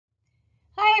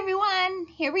everyone,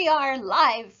 here we are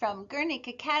live from Gurnick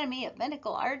Academy of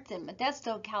Medical Arts in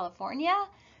Modesto, California,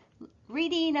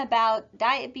 reading about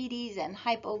diabetes and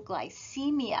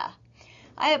hypoglycemia.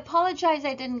 I apologize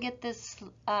I didn't get this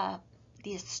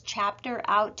chapter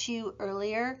out to you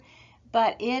earlier,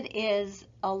 but it is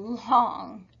a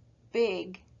long,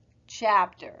 big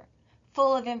chapter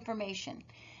full of information.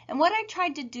 And what I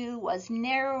tried to do was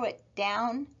narrow it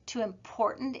down to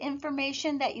important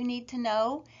information that you need to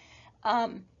know.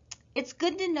 It's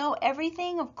good to know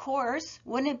everything, of course.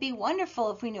 Wouldn't it be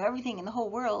wonderful if we knew everything in the whole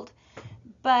world?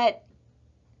 But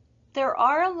there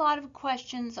are a lot of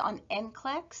questions on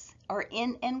NCLEX or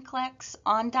in NCLEX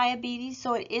on diabetes,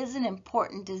 so it is an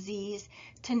important disease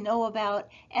to know about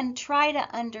and try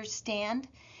to understand.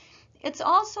 It's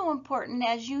also important,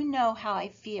 as you know how I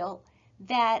feel,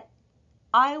 that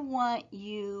I want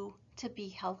you to be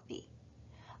healthy.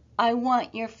 I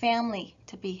want your family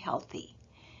to be healthy.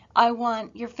 I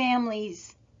want your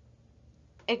family's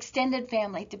extended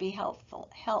family to be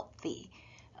healthy.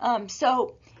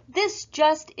 So this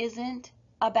just isn't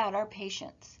about our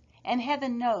patients. And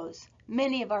heaven knows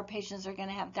many of our patients are going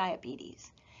to have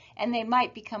diabetes and they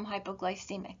might become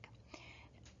hypoglycemic.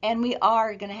 And we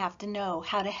are going to have to know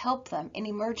how to help them in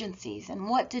emergencies and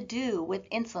what to do with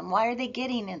insulin. Why are they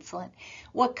getting insulin?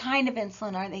 What kind of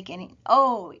insulin are they getting?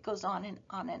 Oh, it goes on and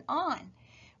on and on,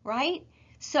 right?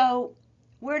 So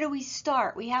where do we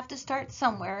start? We have to start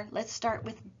somewhere. Let's start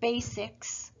with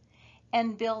basics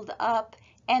and build up.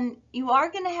 And you are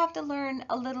going to have to learn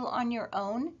a little on your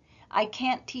own. I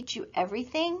can't teach you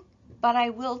everything, but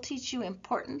I will teach you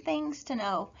important things to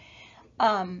know.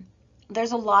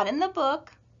 There's a lot in the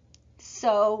book,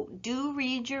 so do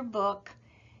read your book.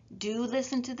 Do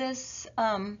listen to this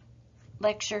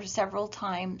lecture several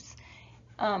times.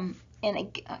 And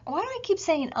why do I keep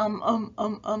saying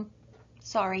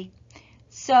Sorry.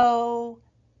 So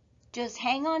just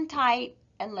hang on tight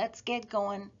and let's get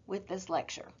going with this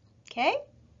lecture, okay?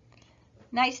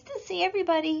 Nice to see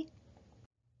everybody.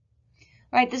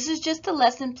 All right, this is just a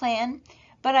lesson plan,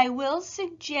 but I will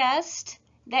suggest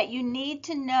that you need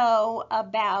to know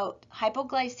about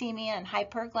hypoglycemia and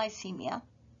hyperglycemia.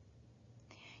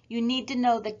 You need to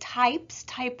know the types,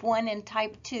 type 1 and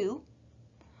type 2,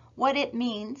 what it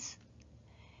means.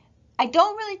 I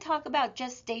don't really talk about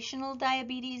gestational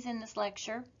diabetes in this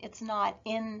lecture. It's not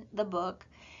in the book,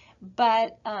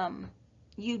 but I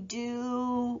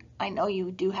know you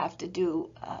do have to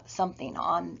do something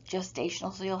on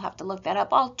gestational, so you'll have to look that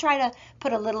up. I'll try to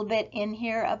put a little bit in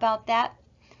here about that.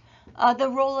 The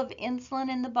role of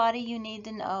insulin in the body you need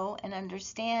to know and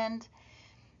understand.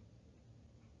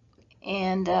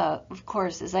 And of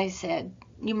course, as I said,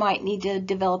 you might need to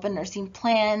develop a nursing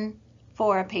plan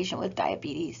for a patient with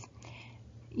diabetes.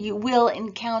 You will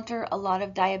encounter a lot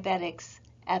of diabetics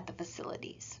at the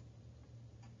facilities.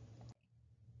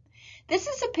 This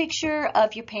is a picture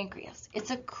of your pancreas.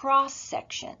 It's a cross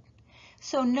section.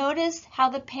 So notice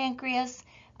how the pancreas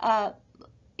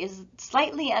is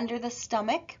slightly under the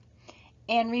stomach.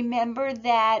 And remember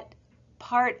that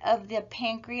part of the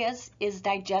pancreas is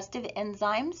digestive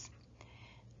enzymes.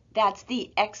 That's the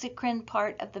exocrine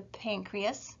part of the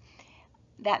pancreas.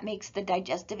 That makes the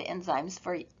digestive enzymes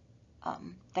for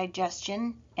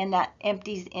digestion, and that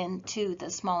empties into the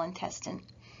small intestine.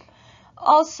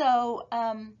 Also,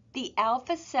 the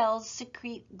alpha cells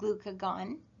secrete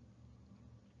glucagon.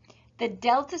 The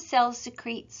delta cells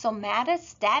secrete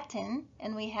somatostatin,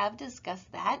 and we have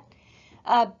discussed that.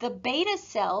 The beta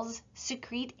cells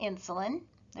secrete insulin.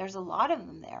 There's a lot of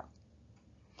them there.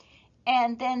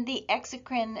 And then the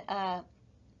exocrine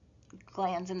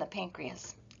glands in the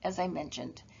pancreas, as I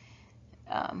mentioned,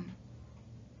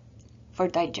 for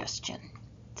digestion.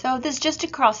 So this is just a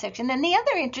cross section. And the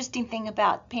other interesting thing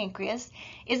about pancreas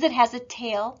is it has a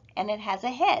tail and it has a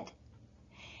head.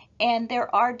 And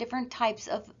there are different types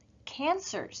of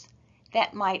cancers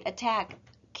that might attack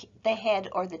the head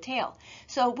or the tail.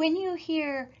 So when you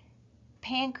hear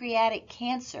pancreatic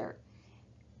cancer,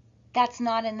 that's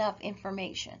not enough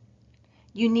information.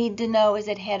 You need to know, is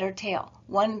it head or tail?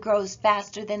 One grows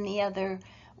faster than the other.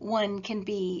 One can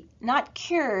be not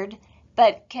cured,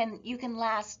 but you can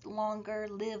last longer,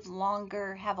 live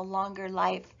longer, have a longer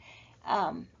life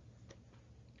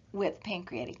with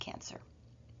pancreatic cancer.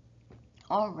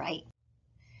 All right.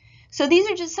 So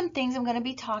these are just some things I'm going to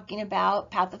be talking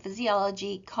about: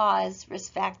 pathophysiology, cause,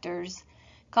 risk factors,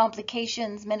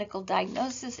 complications, medical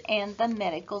diagnosis, and the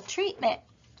medical treatment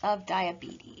of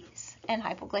diabetes and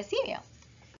hypoglycemia.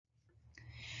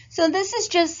 So this is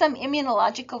just some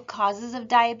immunological causes of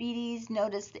diabetes.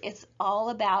 Notice it's all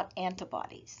about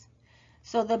antibodies.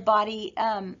 So the body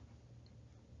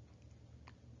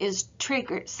is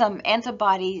trigger some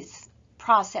antibodies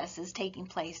processes taking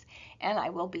place, and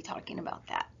I will be talking about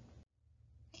that.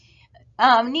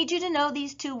 Need you to know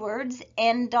these two words: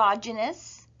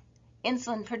 endogenous,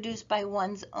 insulin produced by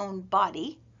one's own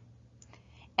body,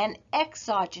 and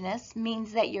exogenous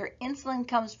means that your insulin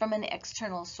comes from an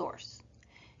external source,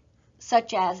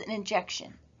 such as an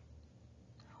injection.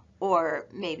 Or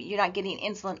maybe you're not getting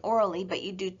insulin orally, but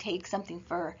you do take something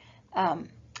for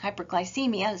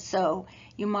hyperglycemia, so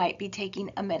you might be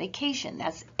taking a medication.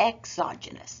 That's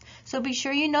exogenous. So be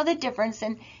sure you know the difference.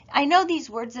 And I know these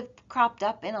words have cropped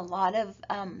up in a lot of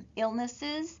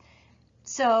illnesses,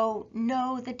 so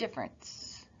know the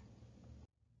difference.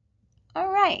 All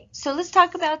right, so let's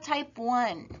talk about type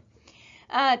 1.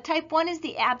 Type 1 is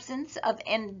the absence of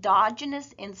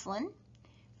endogenous insulin,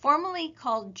 formerly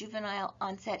called juvenile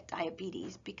onset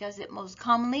diabetes, because it most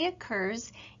commonly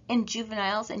occurs in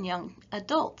juveniles and young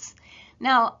adults.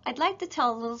 Now, I'd like to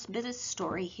tell a little bit of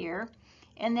story here,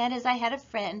 and that is I had a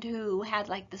friend who had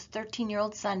like this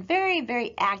 13-year-old son, very,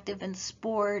 very active in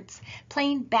sports,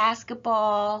 playing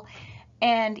basketball,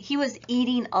 and he was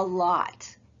eating a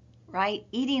lot, right?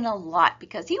 Eating a lot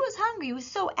because he was hungry, he was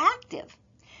so active,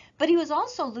 but he was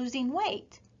also losing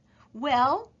weight.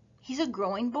 Well, he's a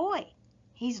growing boy.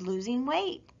 He's losing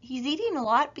weight. He's eating a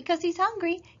lot because he's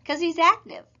hungry, because he's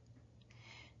active.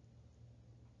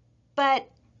 But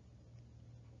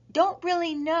don't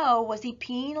really know, was he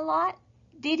peeing a lot?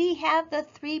 Did he have the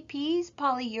 3 P's,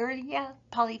 polyuria,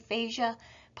 polyphagia,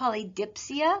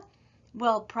 polydipsia?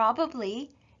 Well,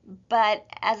 probably, but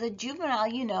as a juvenile,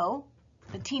 you know,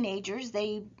 the teenagers,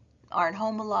 they aren't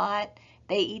home a lot,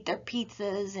 they eat their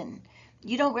pizzas, and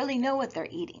you don't really know what they're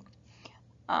eating,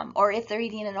 or if they're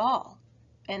eating at all.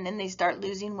 And then they start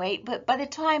losing weight. But by the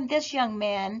time this young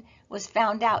man was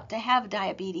found out to have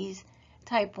diabetes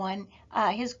type 1,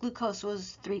 his glucose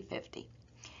was 350.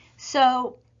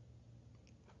 So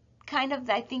kind of,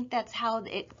 I think that's how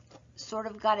it sort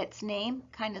of got its name,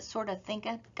 kind of, sort of, think,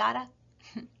 gotta.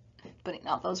 Putting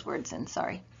all those words in,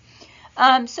 sorry.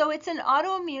 So it's an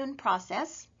autoimmune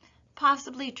process,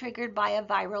 possibly triggered by a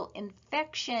viral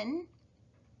infection.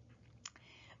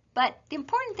 But the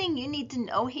important thing you need to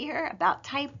know here about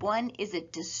type 1 is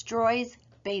it destroys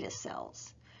beta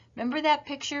cells. Remember that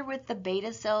picture with the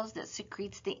beta cells that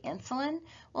secretes the insulin?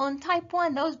 Well, in type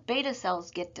 1, those beta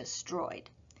cells get destroyed.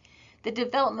 The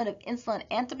development of insulin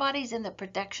antibodies and the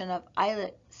production of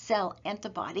islet cell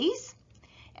antibodies.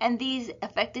 And these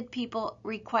affected people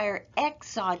require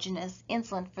exogenous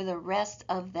insulin for the rest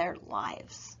of their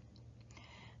lives.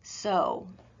 So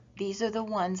these are the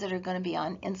ones that are going to be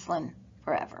on insulin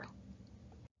forever.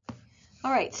 All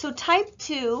right, so type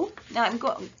 2, now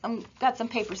I'm got some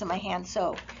papers in my hand,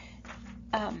 so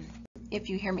if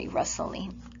you hear me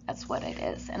rustling, that's what it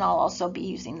is, and I'll also be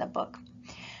using the book.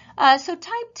 So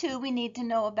type 2 we need to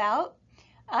know about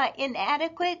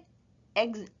inadequate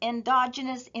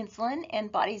endogenous insulin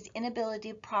and body's inability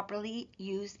to properly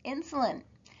use insulin.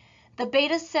 The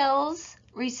beta cells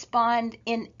respond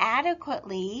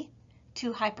inadequately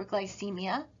to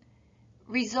hyperglycemia,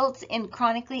 results in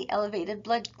chronically elevated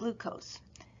blood glucose.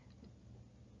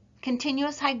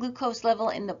 Continuous high glucose level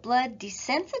in the blood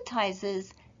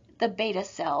desensitizes the beta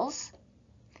cells.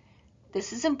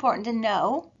 This is important to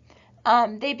know.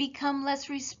 They become less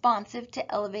responsive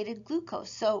to elevated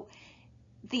glucose. So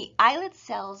the islet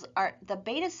cells the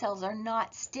beta cells are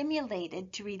not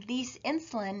stimulated to release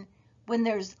insulin when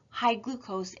there's high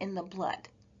glucose in the blood.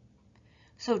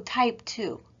 So type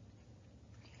 2.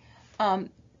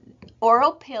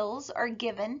 Oral pills are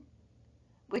given,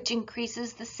 which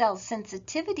increases the cell's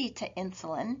sensitivity to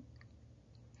insulin.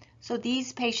 So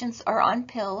these patients are on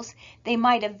pills. They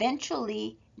might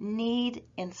eventually need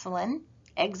insulin,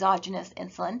 exogenous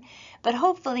insulin, but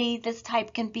hopefully this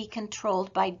type can be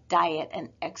controlled by diet and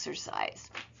exercise.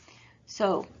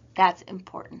 So that's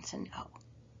important to know.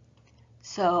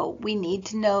 So we need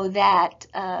to know that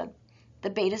the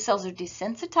beta cells are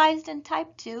desensitized in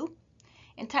type 2.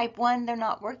 In type 1, they're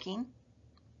not working.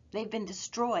 They've been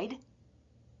destroyed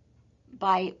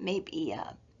by maybe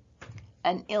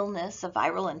an illness, a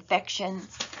viral infection,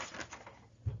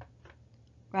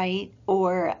 right?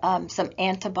 Or some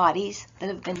antibodies that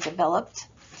have been developed.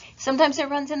 Sometimes it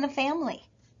runs in the family.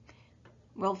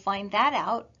 We'll find that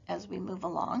out as we move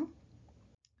along.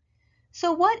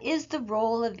 So what is the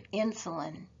role of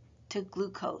insulin to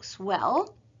glucose?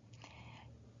 Well,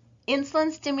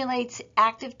 insulin stimulates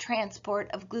active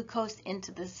transport of glucose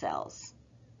into the cells.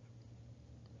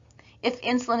 If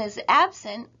insulin is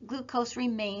absent, glucose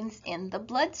remains in the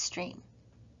bloodstream.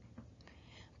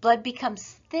 Blood becomes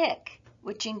thick,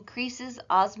 which increases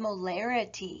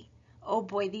osmolarity. Oh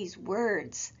boy, these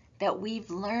words. that we've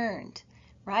learned,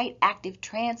 right? Active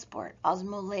transport,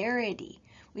 osmolarity.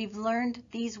 We've learned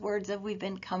these words as we've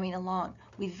been coming along.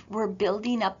 We're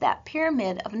building up that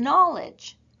pyramid of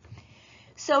knowledge.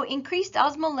 So increased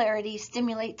osmolarity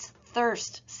stimulates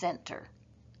thirst center,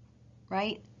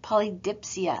 right?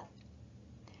 Polydipsia.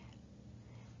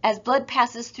 As blood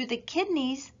passes through the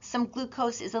kidneys, some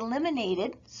glucose is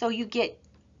eliminated, so you get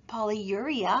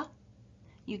polyuria.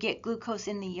 You get glucose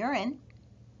in the urine.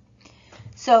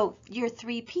 So your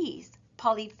 3 P's,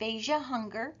 polyphagia,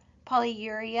 hunger,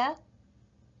 polyuria,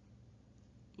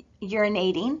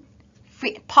 urinating.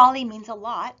 Poly means a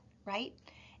lot, right?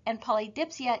 And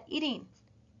polydipsia, eating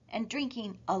and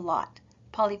drinking a lot.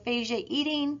 Polyphagia,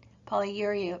 eating,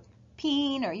 polyuria,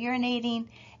 peeing or urinating,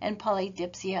 and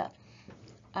polydipsia,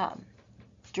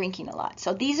 drinking a lot.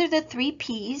 So these are the 3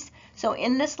 P's. So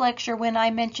in this lecture, when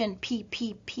I mention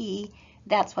PPP,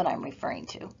 that's what I'm referring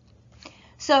to.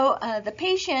 So the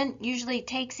patient usually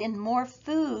takes in more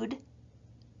food,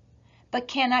 but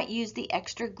cannot use the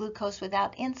extra glucose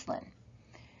without insulin.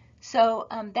 So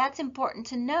that's important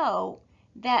to know,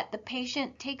 that the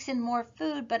patient takes in more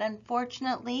food, but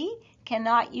unfortunately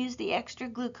cannot use the extra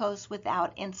glucose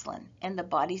without insulin, and the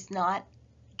body's not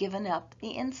given up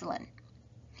the insulin.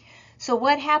 So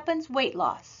what happens? Weight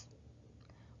loss.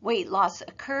 Weight loss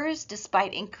occurs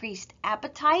despite increased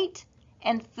appetite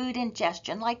and food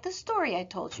ingestion, like the story I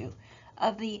told you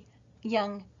of the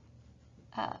young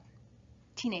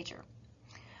teenager.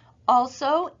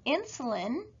 Also,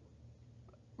 insulin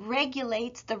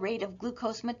regulates the rate of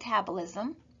glucose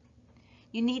metabolism.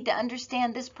 You need to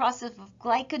understand this process of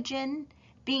glycogen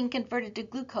being converted to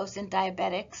glucose in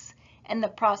diabetics and the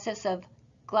process of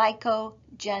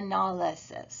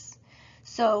glycogenolysis.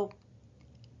 So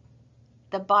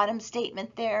the bottom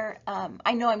statement there,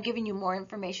 I know I'm giving you more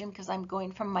information because I'm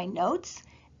going from my notes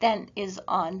than is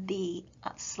on the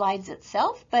slides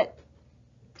itself, but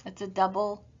it's a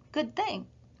double good thing.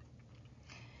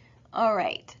 All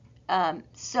right,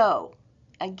 so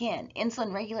again,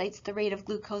 insulin regulates the rate of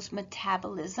glucose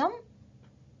metabolism,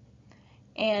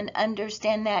 and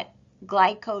understand that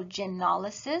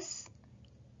glycogenolysis,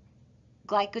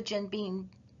 glycogen being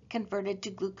converted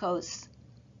to glucose.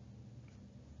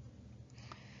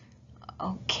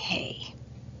 Okay,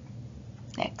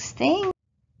 next thing.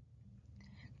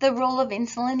 The role of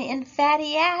insulin in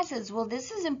fatty acids. Well,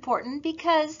 this is important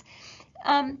because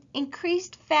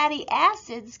increased fatty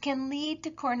acids can lead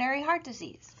to coronary heart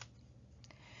disease.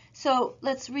 So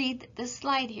let's read this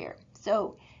slide here.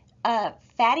 So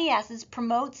fatty acids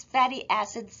promotes fatty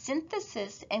acid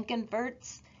synthesis and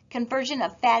conversion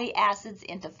of fatty acids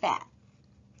into fat,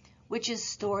 which is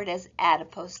stored as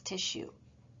adipose tissue.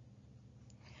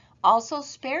 Also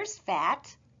spares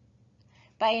fat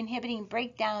by inhibiting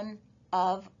breakdown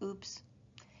of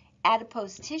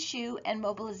adipose tissue and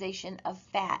mobilization of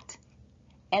fat,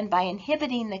 and by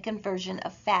inhibiting the conversion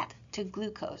of fat to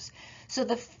glucose. So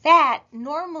the fat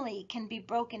normally can be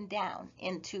broken down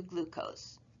into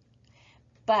glucose,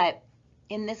 but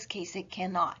in this case it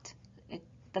cannot.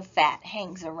 The fat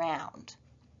hangs around.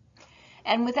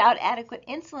 And without adequate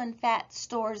insulin, fat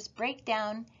stores break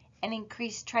down, and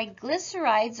increased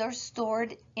triglycerides are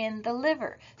stored in the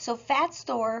liver. So fat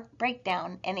store,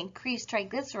 breakdown, and increased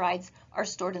triglycerides are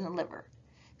stored in the liver.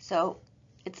 So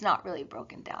it's not really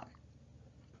broken down.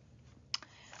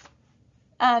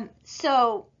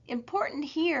 So important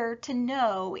here to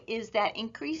know is that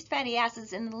increased fatty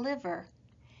acids in the liver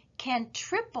can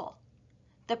triple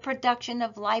the production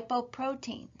of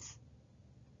lipoproteins.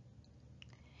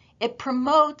 It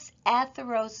promotes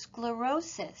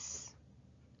atherosclerosis.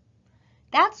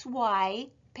 That's why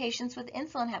patients with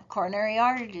insulin have coronary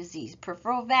artery disease,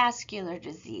 peripheral vascular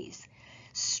disease,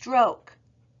 stroke.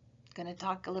 I'm going to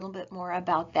talk a little bit more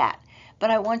about that. But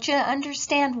I want you to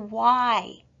understand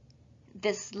why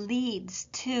this leads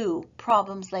to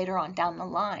problems later on down the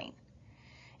line.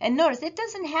 And notice, it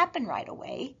doesn't happen right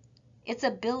away. It's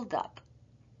a buildup.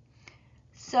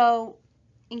 So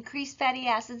increased fatty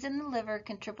acids in the liver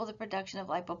can triple the production of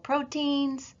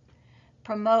lipoproteins,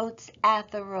 promotes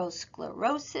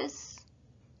atherosclerosis,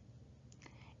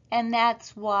 and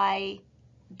that's why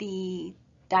the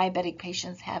diabetic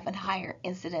patients have a higher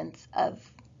incidence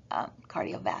of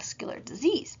cardiovascular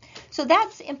disease. So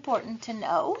that's important to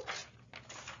know.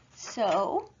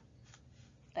 So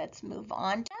let's move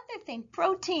on to another thing,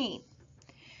 protein.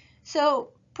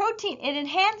 So protein, it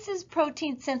enhances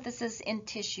protein synthesis in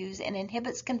tissues and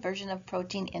inhibits conversion of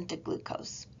protein into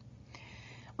glucose.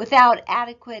 Without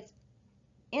adequate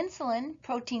insulin,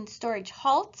 protein storage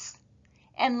halts,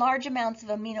 and large amounts of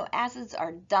amino acids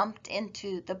are dumped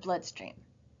into the bloodstream.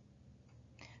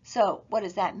 So what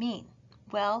does that mean?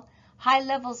 Well, high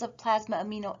levels of plasma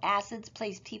amino acids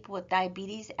place people with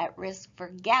diabetes at risk for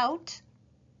gout.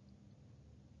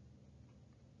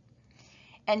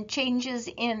 And changes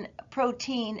in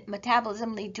protein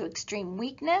metabolism lead to extreme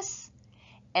weakness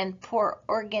and poor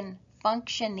organ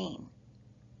functioning.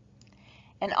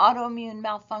 An autoimmune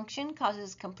malfunction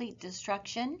causes complete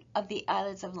destruction of the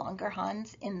islets of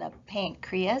Langerhans in the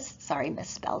pancreas, sorry,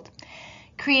 misspelled,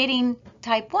 creating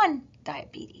type 1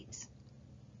 diabetes.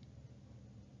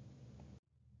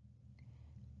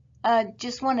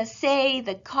 Just want to say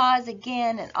the cause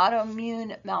again, an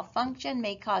autoimmune malfunction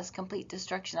may cause complete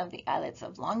destruction of the islets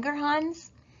of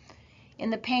Langerhans in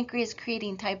the pancreas,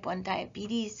 creating type 1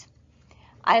 diabetes.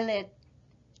 Islet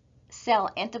cell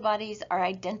antibodies are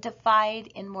identified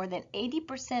in more than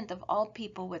 80% of all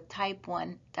people with type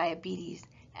 1 diabetes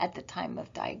at the time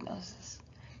of diagnosis.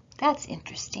 That's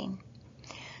interesting.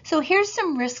 So here's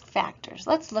some risk factors.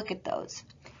 Let's look at those.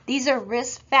 These are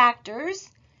risk factors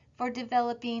for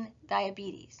developing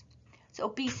diabetes. So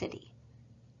obesity,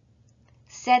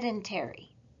 sedentary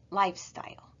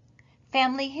lifestyle,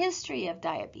 family history of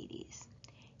diabetes,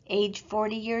 age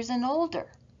 40 years and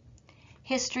older,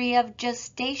 history of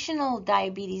gestational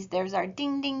diabetes. There's our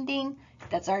ding, ding, ding.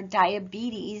 That's our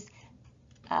diabetes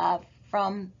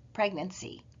from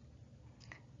pregnancy.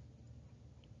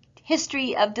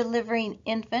 History of delivering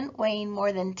infant weighing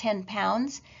more than 10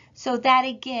 pounds. So that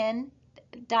again,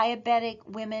 diabetic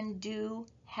women do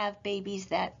have babies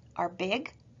that are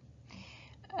big.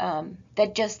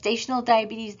 That gestational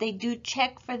diabetes, they do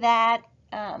check for that,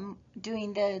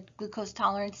 doing the glucose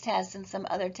tolerance test and some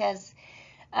other tests.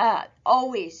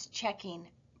 Always checking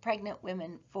pregnant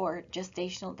women for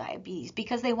gestational diabetes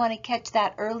because they want to catch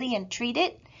that early and treat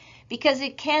it because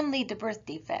it can lead to birth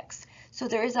defects. So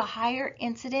there is a higher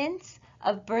incidence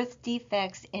of birth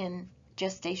defects in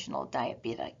gestational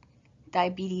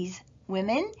diabetes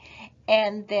women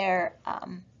and their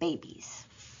babies.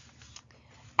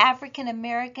 African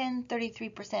American,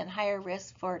 33% higher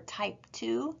risk for type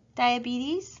 2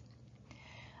 diabetes.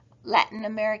 Latin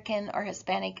American or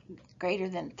Hispanic, greater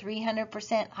than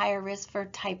 300% higher risk for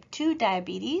type 2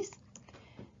 diabetes.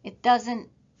 It doesn't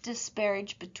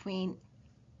disparage between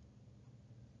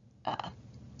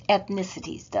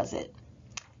ethnicities, does it?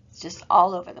 It's just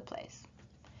all over the place.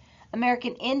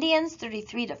 American Indians,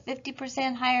 33 to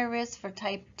 50% higher risk for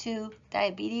type 2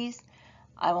 diabetes.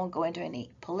 I won't go into any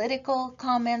political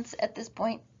comments at this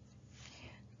point.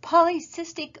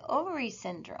 Polycystic ovary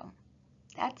syndrome.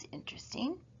 That's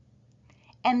interesting.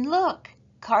 And look,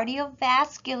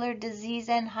 cardiovascular disease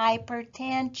and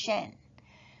hypertension.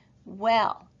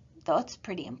 Well, that's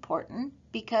pretty important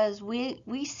because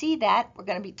we see that. We're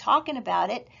going to be talking about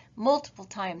it multiple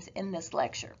times in this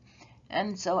lecture.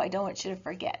 And so I don't want you to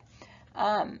forget.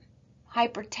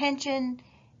 Hypertension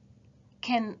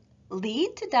can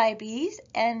lead to diabetes,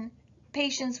 and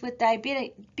patients with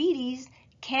diabetes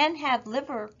can have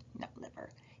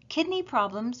kidney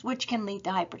problems, which can lead to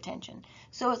hypertension.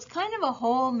 So it's kind of a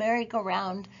whole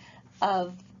merry-go-round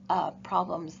of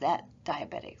problems that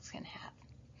diabetics can have.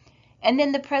 And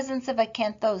then the presence of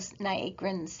acanthos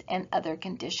nigrans and other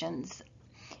conditions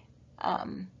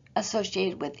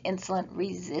associated with insulin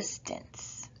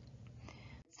resistance.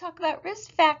 Let's talk about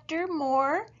risk factor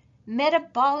more.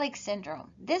 Metabolic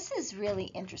syndrome. This is really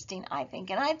interesting, I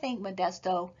think. And I think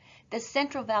Modesto, the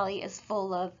Central Valley, is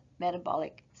full of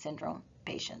metabolic syndrome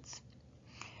patients.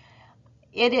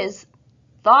 It is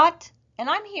thought, and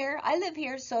I live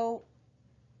here, so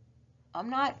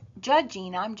I'm not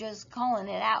judging, I'm just calling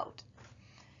it out.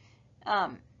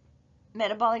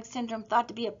 Metabolic syndrome thought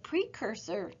to be a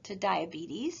precursor to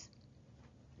diabetes.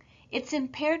 It's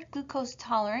impaired glucose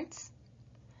tolerance,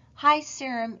 high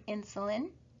serum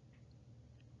insulin,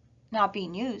 not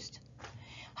being used,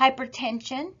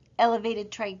 hypertension, elevated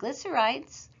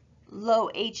triglycerides, low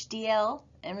HDL,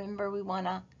 and remember we want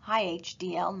a high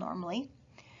HDL normally,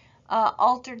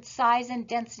 altered size and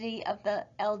density of the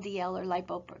LDL or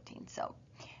lipoprotein. So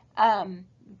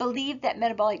believe that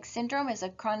metabolic syndrome is a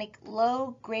chronic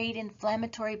low-grade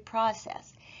inflammatory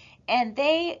process. And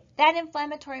that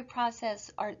inflammatory process,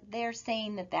 they're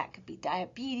saying that could be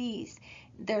diabetes.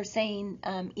 They're saying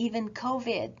even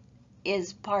COVID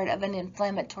is part of an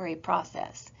inflammatory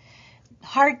process.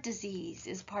 Heart disease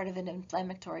is part of an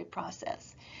inflammatory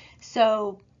process.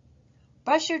 So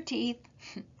brush your teeth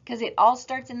because it all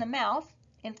starts in the mouth.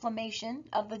 Inflammation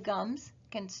of the gums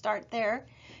can start there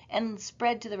and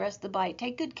spread to the rest of the body.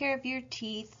 Take good care of your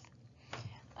teeth.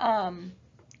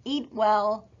 Eat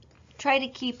well. Try to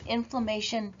keep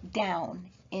inflammation down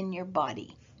in your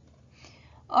body.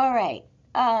 All right.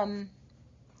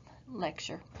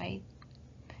 Lecture, right?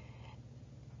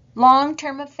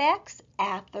 Long-term effects,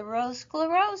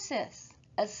 atherosclerosis,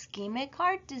 ischemic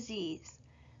heart disease,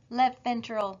 left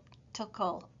ventricular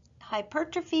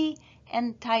hypertrophy,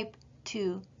 and type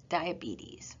 2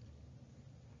 diabetes.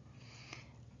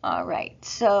 All right,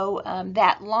 so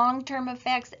that long-term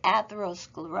effects,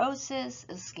 atherosclerosis,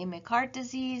 ischemic heart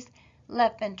disease,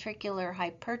 left ventricular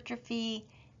hypertrophy,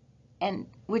 and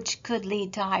which could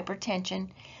lead to hypertension,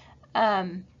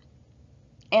 and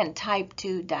type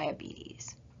 2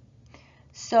 diabetes.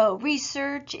 So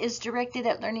research is directed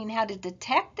at learning how to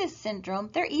detect this syndrome.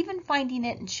 They're even finding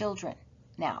it in children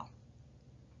now.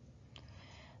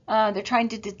 They're trying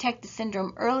to detect the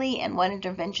syndrome early and what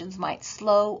interventions might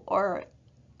slow or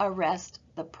arrest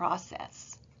the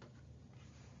process.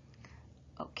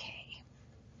 Okay,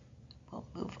 we'll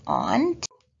move on to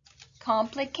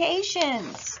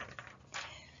complications.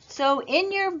 So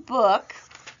in your book,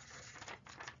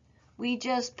 we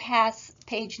just passed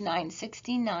page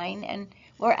 969, and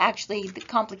we're actually, the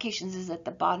complications is at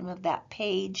the bottom of that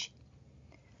page.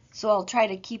 So I'll try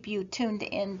to keep you tuned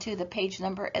into the page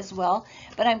number as well.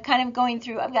 But I'm kind of going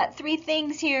through, I've got 3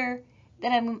 things here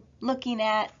that I'm looking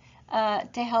at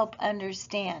to help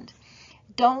understand.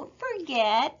 Don't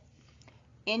forget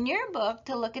in your book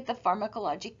to look at the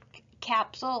pharmacologic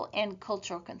capsule and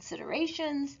cultural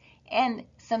considerations and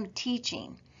some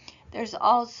teaching. There's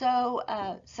also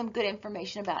some good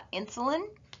information about insulin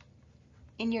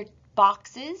in your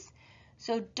boxes,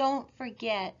 so don't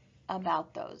forget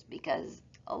about those because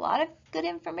a lot of good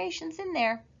information's in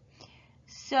there.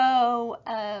 So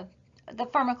the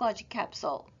pharmacologic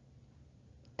capsule,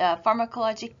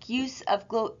 pharmacologic use of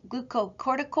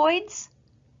glucocorticoids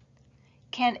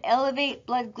can elevate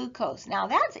blood glucose. Now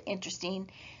that's interesting.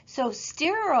 So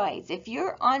steroids, if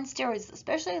you're on steroids,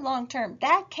 especially long term,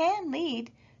 that can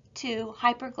lead to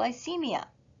hyperglycemia.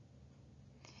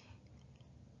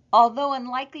 Although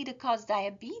unlikely to cause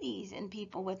diabetes in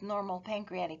people with normal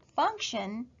pancreatic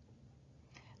function,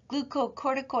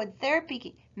 glucocorticoid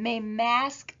therapy may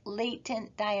mask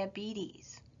latent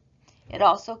diabetes. It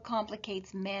also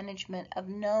complicates management of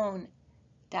known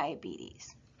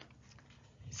diabetes.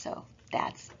 So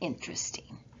that's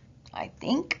interesting, I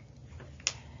think.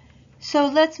 So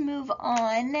let's move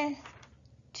on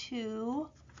to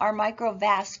our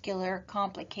microvascular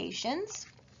complications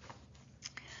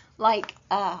like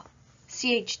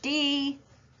CHD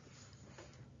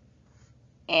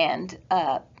and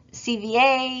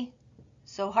CVA.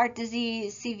 So heart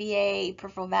disease, CVA,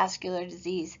 peripheral vascular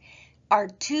disease are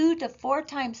 2 to 4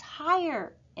 times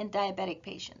higher in diabetic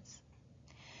patients.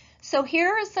 So here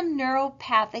are some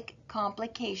neuropathic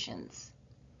complications.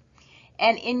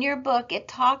 And in your book, it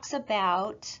talks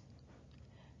about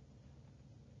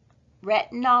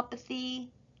retinopathy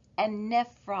and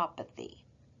nephropathy.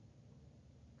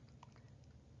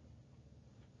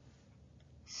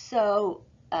 So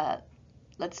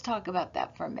let's talk about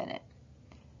that for a minute.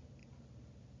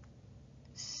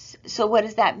 So what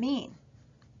does that mean?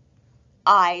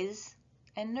 Eyes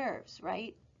and nerves,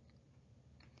 right?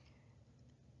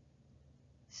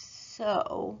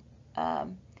 So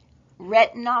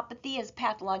retinopathy is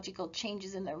pathological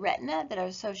changes in the retina that are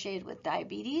associated with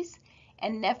diabetes,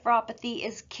 and nephropathy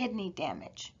is kidney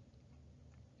damage.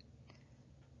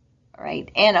 All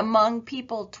right, and among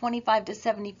people 25 to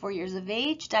 74 years of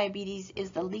age, diabetes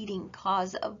is the leading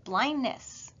cause of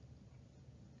blindness.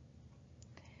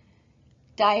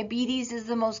 Diabetes is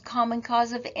the most common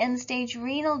cause of end-stage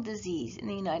renal disease in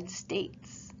the United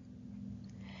States.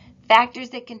 Factors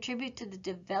that contribute to the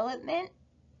development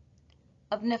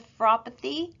of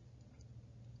nephropathy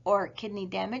or kidney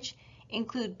damage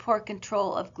include poor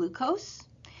control of glucose.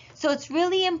 So it's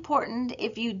really important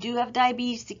if you do have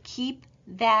diabetes to keep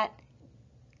that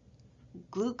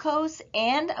glucose,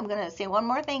 and I'm going to say one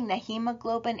more thing, the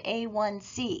hemoglobin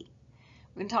A1C.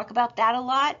 We're going to talk about that a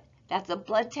lot. That's a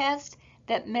blood test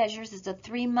that measures, it's a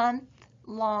 3-month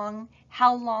long,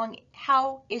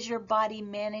 how is your body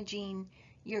managing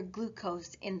your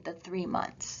glucose in the 3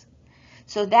 months.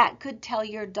 So that could tell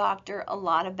your doctor a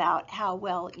lot about how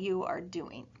well you are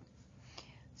doing.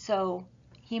 So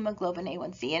hemoglobin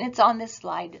A1C, and it's on this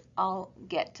slide. I'll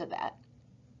get to that.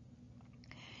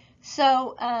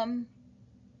 So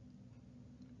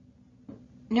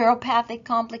neuropathic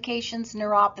complications,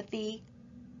 neuropathy,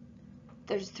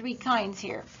 there's 3 kinds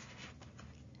here.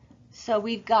 So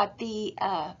we've got the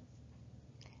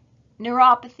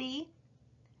neuropathy,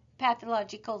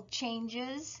 pathological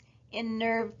changes in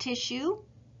nerve tissue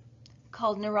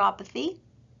called neuropathy.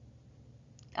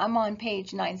 I'm on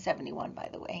page 971, by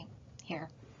the way, here.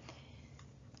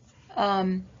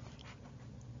 And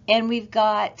we've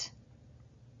got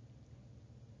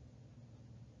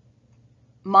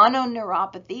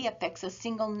Mononeuropathy affects a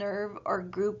single nerve or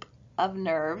group of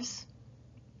nerves,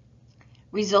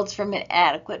 results from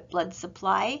inadequate blood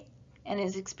supply, and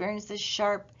is experienced as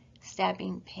sharp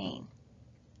stabbing pain.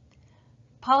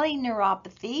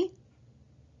 Polyneuropathy,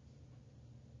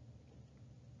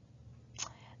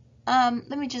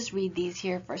 let me just read these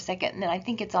here for a second, and then I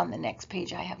think it's on the next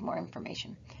page. I have more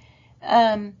information.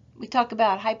 We talk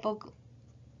about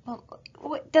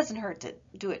well, it doesn't hurt to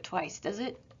do it twice, does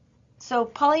it? So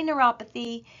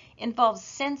polyneuropathy involves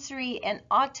sensory and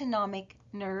autonomic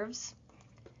nerves.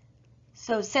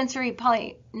 So sensory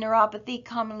polyneuropathy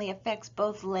commonly affects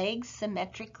both legs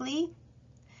symmetrically.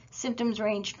 Symptoms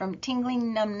range from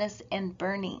tingling, numbness, and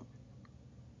burning.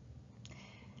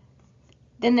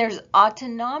 Then there's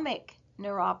autonomic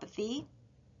neuropathy.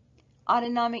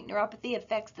 Autonomic neuropathy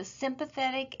affects the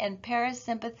sympathetic and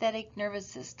parasympathetic nervous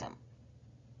system.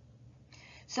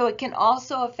 So it can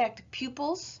also affect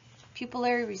pupils,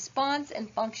 pupillary response, and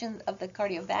functions of the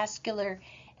cardiovascular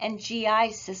and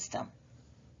GI system.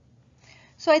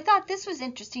 So I thought this was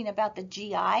interesting about the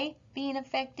GI being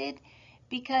affected,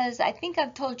 because I think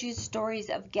I've told you stories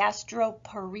of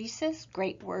gastroparesis,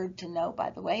 great word to know,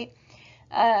 by the way.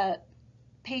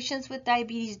 Patients with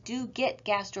diabetes do get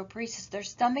gastroparesis. Their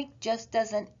stomach just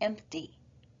doesn't empty,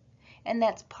 and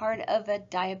that's part of a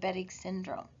diabetic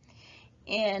syndrome.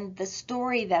 And the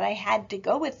story that I had to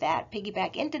go with that,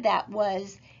 piggyback into that,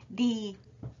 was the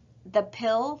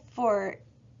pill for,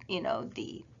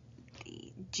 the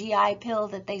GI pill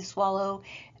that they swallow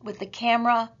with the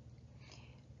camera.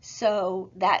 So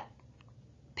that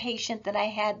patient that I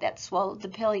had that swallowed the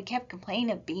pill, he kept complaining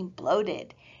of being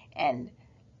bloated and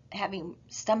having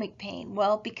stomach pain.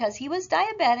 Well, because he was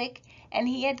diabetic and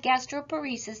he had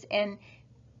gastroparesis, and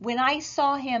when I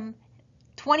saw him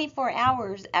 24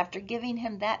 hours after giving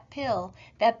him that pill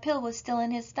was still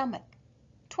in his stomach.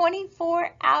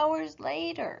 24 hours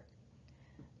later.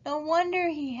 No wonder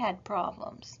he had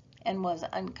problems and was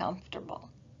uncomfortable.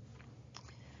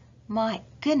 My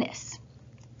goodness.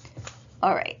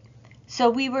 All right. So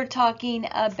we were talking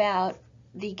about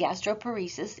the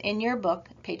gastroparesis in your book,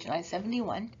 page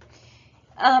 971.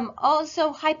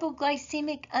 Also,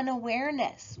 hypoglycemic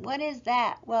unawareness. What is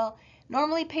that? Well,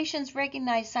 normally patients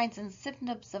recognize signs and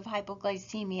symptoms of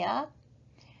hypoglycemia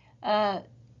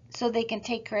so they can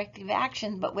take corrective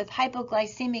action, but with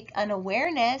hypoglycemic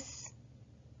unawareness,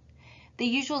 the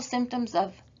usual symptoms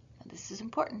of, this is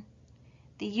important,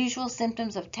 the usual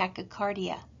symptoms of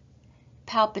tachycardia,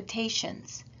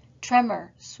 palpitations,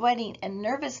 tremor, sweating, and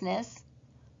nervousness,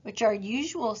 which are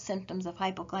usual symptoms of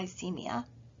hypoglycemia,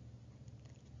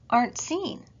 aren't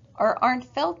seen or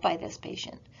aren't felt by this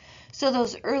patient. So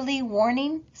those early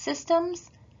warning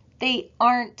systems, they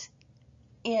aren't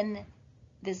in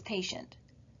this patient,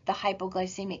 the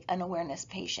hypoglycemic unawareness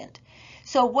patient.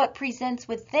 So what presents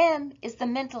with them is the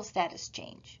mental status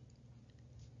change.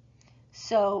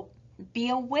 So be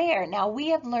aware. Now, we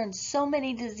have learned so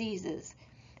many diseases.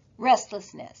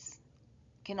 Restlessness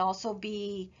can also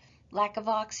be lack of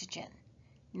oxygen.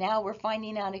 Now we're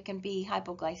finding out it can be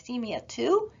hypoglycemia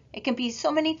too. It can be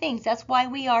so many things. That's why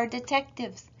we are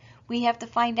detectives. We have to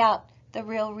find out the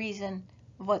real reason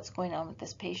of what's going on with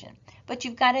this patient. But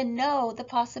you've got to know the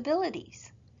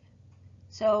possibilities.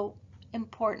 So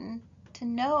important to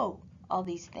know all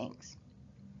these things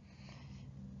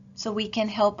so we can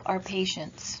help our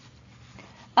patients.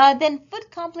 Then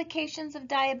foot complications of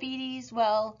diabetes.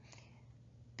 Well,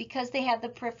 because they have the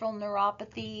peripheral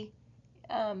neuropathy,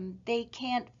 they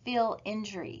can't feel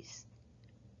injuries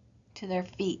to their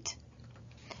feet.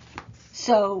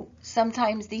 So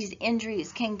sometimes these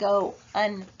injuries can go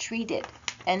untreated,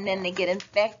 and then they get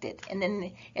infected, and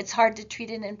then it's hard to treat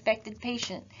an infected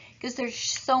patient because there's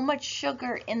so much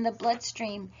sugar in the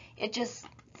bloodstream. It just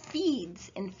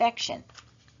feeds infection,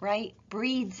 right?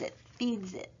 Breeds it,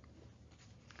 feeds it.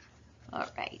 All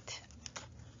right.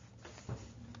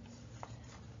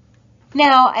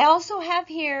 Now, I also have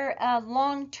here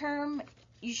long-term,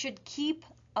 you should keep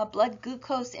a blood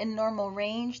glucose in normal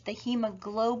range. The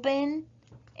hemoglobin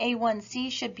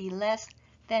A1C should be less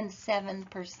than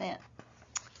 7%.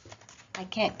 I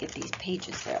can't get these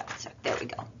pages there. So there we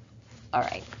go. All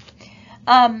right.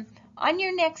 On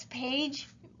your next page,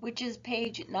 which is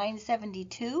page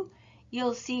 972,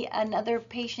 you'll see another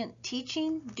patient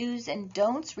teaching do's and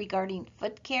don'ts regarding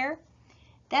foot care.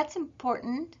 That's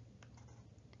important.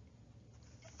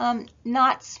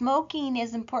 Not smoking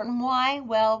is important. Why?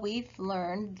 Well, we've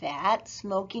learned that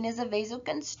smoking is a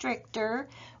vasoconstrictor,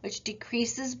 which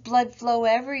decreases blood flow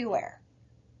everywhere.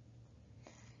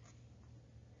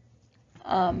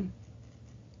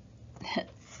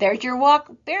 There's your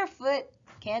walk barefoot.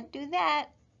 Can't do that.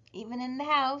 even in the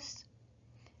house,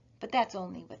 but that's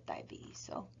only with diabetes.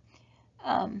 So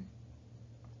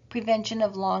prevention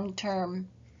of long-term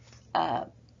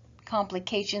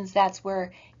complications, that's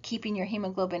where keeping your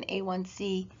hemoglobin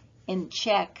A1C in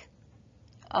check.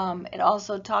 It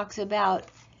also talks about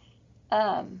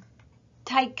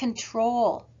tight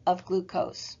control of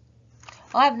glucose.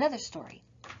 I have another story.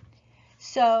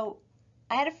 So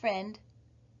I had a friend.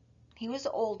 He was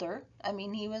older. I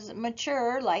mean, he was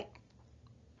mature, like,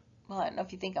 well, I don't know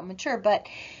if you think I'm mature, but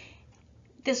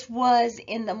this was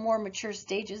in the more mature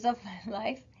stages of my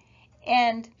life.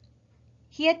 And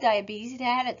he had diabetes. He'd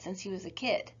had it since he was a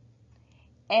kid.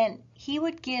 And he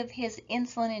would give his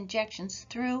insulin injections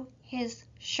through his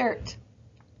shirt.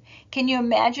 Can you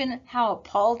imagine how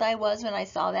appalled I was when I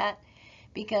saw that?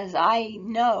 Because I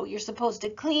know you're supposed to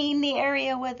clean the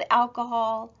area with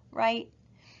alcohol, right?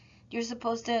 You're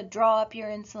supposed to draw up your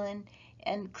insulin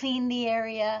and clean the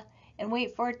area and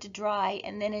wait for it to dry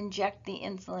and then inject the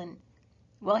insulin.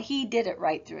 Well, he did it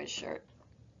right through his shirt.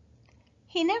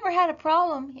 He never had a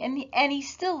problem, and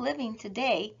he's still living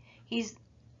today. He's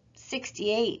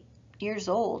 68 years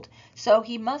old, so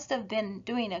he must have been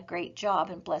doing a great job,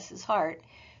 and bless his heart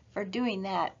for doing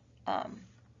that,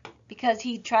 because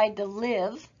he tried to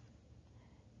live,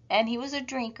 and he was a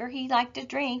drinker. He liked to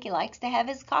drink. He likes to have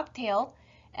his cocktail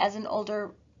as an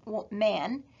older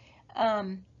man,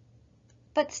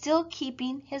 but still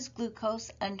keeping his glucose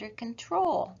under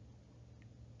control.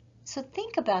 So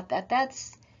think about that.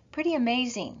 That's pretty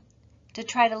amazing, to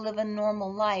try to live a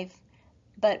normal life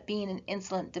but being an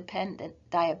insulin dependent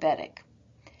diabetic.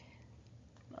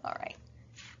 All right,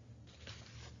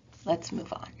 let's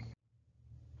move on.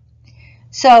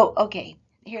 So, okay,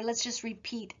 here let's just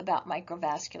repeat about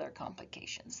microvascular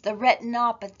complications. The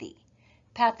retinopathy,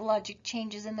 pathologic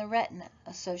changes in the retina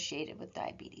associated with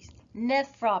diabetes.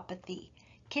 Nephropathy,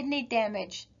 kidney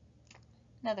damage,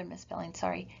 another misspelling,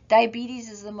 sorry. Diabetes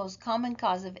is the most common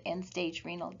cause of end-stage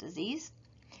renal disease.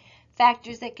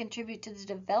 Factors that contribute to the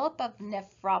development of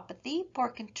nephropathy, poor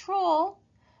control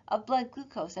of blood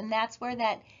glucose, and that's where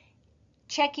that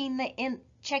checking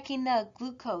the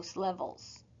glucose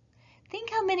levels. Think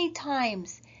how many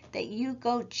times that you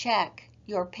go check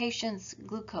your patient's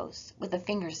glucose with a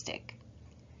finger stick.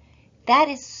 That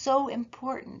is so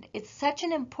important. It's such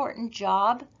an important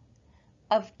job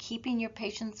of keeping your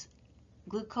patient's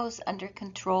glucose under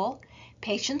control.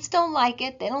 Patients don't like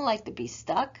it. They don't like to be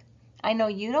stuck. I know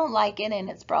you don't like it, and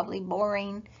it's probably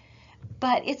boring,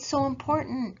 but it's so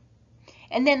important.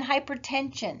 And then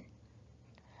hypertension,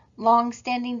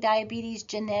 long-standing diabetes,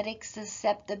 genetic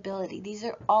susceptibility. These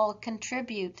are all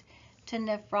contribute to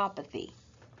nephropathy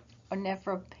or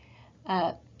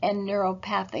and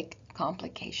neuropathic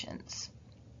complications.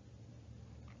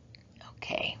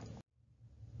 Okay.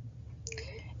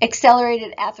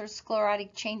 Accelerated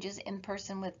atherosclerotic changes in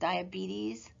person with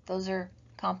diabetes. Those are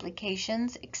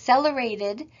complications.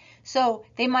 Accelerated, so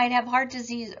they might have heart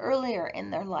disease earlier in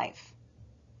their life.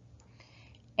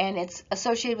 And it's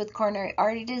associated with coronary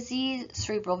artery disease,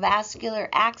 cerebral vascular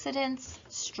accidents,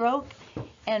 stroke,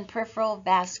 and peripheral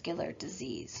vascular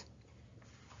disease.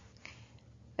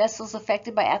 Vessels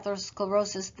affected by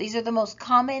atherosclerosis. These are the most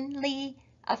commonly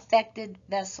affected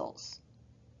vessels.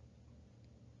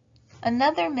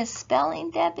 Another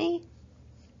misspelling, Debbie?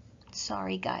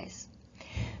 Sorry, guys.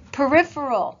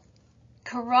 Peripheral,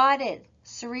 carotid,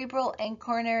 cerebral, and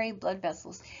coronary blood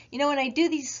vessels. You know, when I do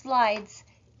these slides,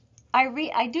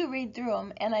 I do read through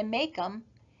them, and I make them,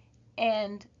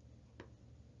 and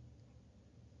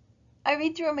I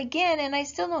read through them again, and I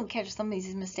still don't catch some of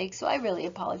these mistakes, so I really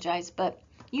apologize, but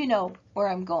you know where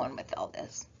I'm going with all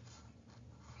this.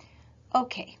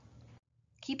 Okay,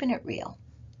 keeping it real.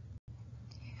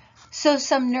 So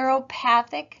some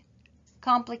neuropathic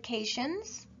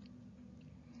complications.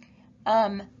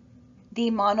 The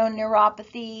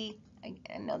mononeuropathy,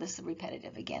 I know this is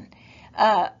repetitive again,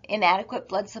 inadequate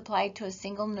blood supply to a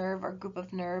single nerve or group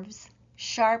of nerves,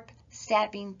 sharp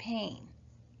stabbing pain.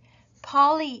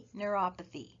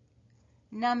 Polyneuropathy,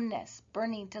 numbness,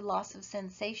 burning to loss of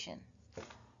sensation.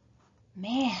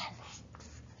 Man.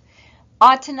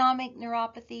 Autonomic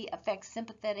neuropathy affects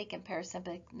sympathetic and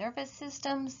parasympathetic nervous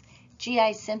systems,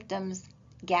 GI symptoms,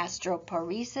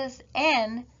 gastroparesis,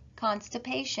 and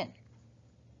constipation.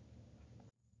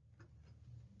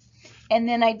 And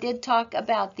then I did talk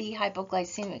about the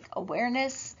hypoglycemic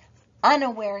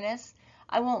unawareness.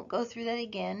 I won't go through that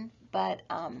again, but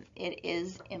it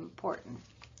is important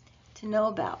to know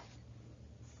about.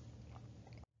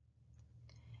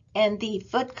 And the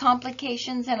foot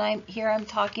complications, and I'm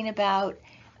talking about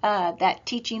that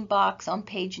teaching box on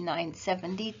page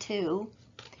 972.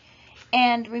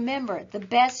 And remember, the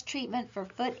best treatment for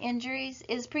foot injuries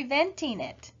is preventing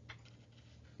it,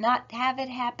 not have it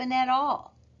happen at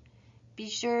all. Be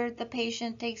sure the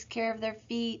patient takes care of their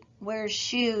feet, wears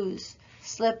shoes,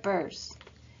 slippers,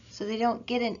 so they don't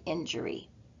get an injury.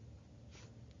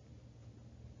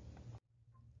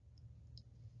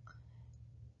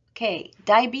 Okay,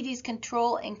 diabetes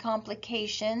control and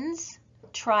complications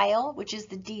trial, which is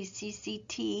the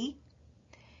DCCT.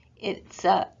 It's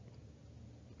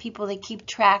people that keep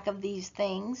track of these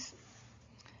things.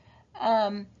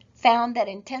 Found that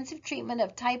intensive treatment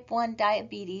of type 1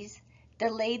 diabetes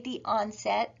delayed the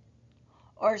onset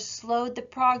or slowed the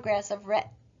progress of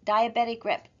diabetic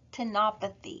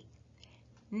retinopathy,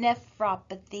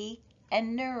 nephropathy,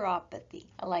 and neuropathy.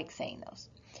 I like saying those.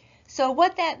 So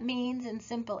what that means in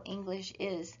simple English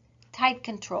is tight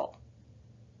control.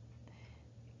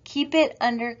 Keep it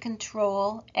under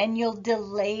control and you'll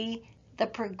delay the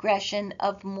progression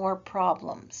of more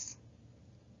problems.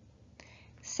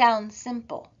 Sounds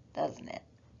simple, doesn't it?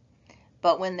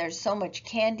 But when there's so much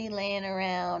candy laying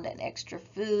around and extra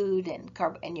food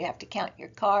and you have to count your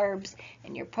carbs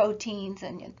and your proteins,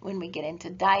 and when we get into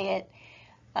diet,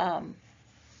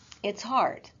 it's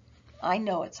hard. I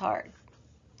know it's hard.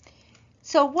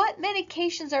 So what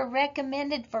medications are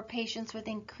recommended for patients with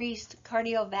increased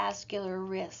cardiovascular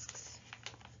risks?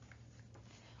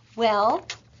 Well,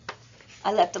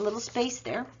 I left a little space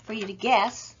there for you to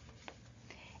guess.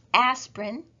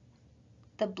 Aspirin,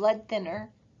 the blood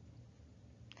thinner,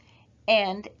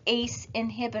 and ACE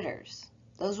inhibitors.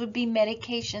 Those would be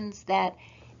medications that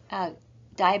a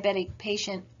diabetic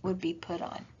patient would be put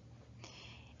on.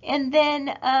 And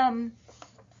then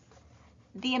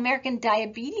the American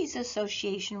Diabetes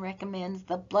Association recommends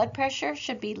the blood pressure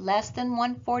should be less than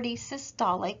 140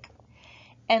 systolic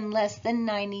and less than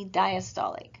 90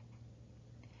 diastolic.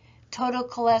 Total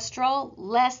cholesterol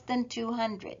less than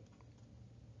 200.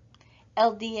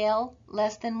 LDL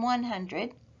less than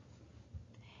 100.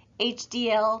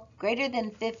 HDL greater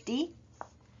than 50.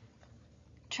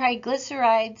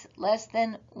 Triglycerides less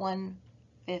than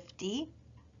 150.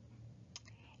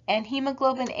 And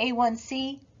hemoglobin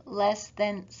A1C less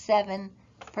than 7%,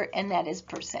 and that is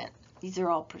percent. These are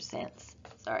all percents.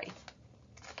 Sorry.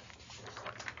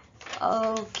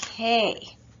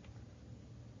 Okay.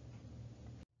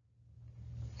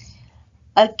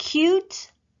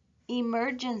 Acute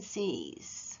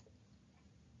emergencies.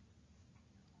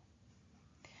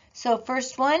 So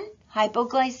first one,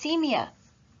 hypoglycemia.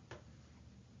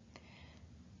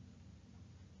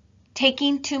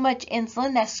 Taking too much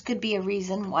insulin, that could be a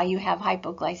reason why you have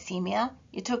hypoglycemia.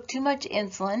 You took too much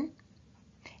insulin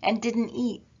and didn't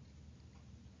eat.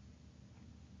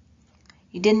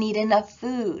 You didn't eat enough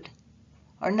food,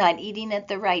 or not eating at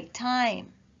the right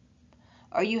time.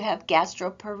 Or you have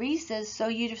gastroparesis, so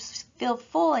you just feel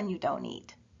full and you don't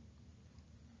eat.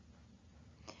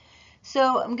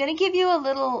 So I'm going to give you a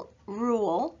little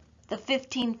rule, the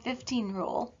 15-15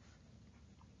 rule.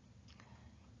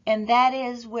 And that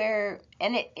is where,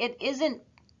 and it isn't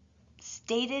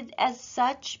stated as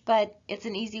such, but it's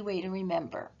an easy way to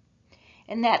remember.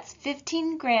 And that's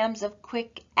 15 grams of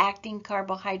quick-acting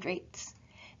carbohydrates.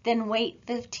 Then wait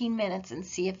 15 minutes and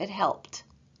see if it helped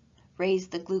raise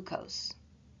the glucose.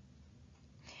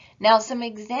 Now, some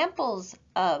examples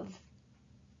of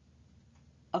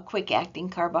a quick-acting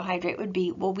carbohydrate would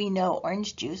be, well, we know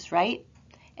orange juice, right?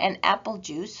 And apple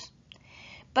juice.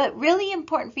 But really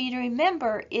important for you to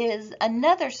remember is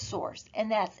another source,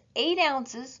 and that's 8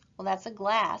 ounces, well, that's a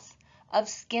glass, of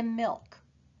skim milk.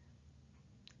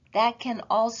 That can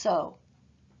also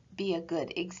be a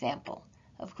good example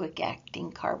of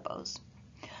quick-acting carbos.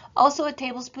 Also, a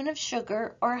tablespoon of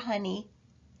sugar or honey.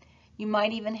 You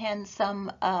might even have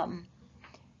some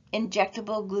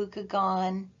injectable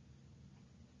glucagon,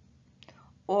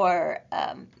 or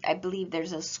I believe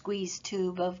there's a squeeze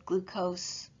tube of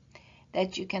glucose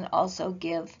that you can also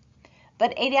give.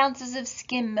 But 8 ounces of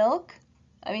skim milk,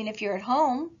 I mean, if you're at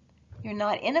home, you're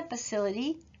not in a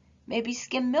facility, maybe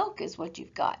skim milk is what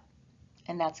you've got,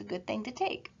 and that's a good thing to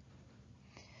take.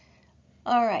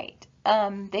 All right,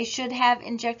 they should have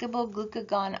injectable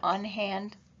glucagon on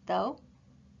hand, though.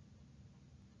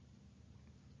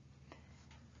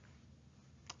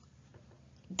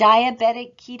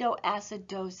 Diabetic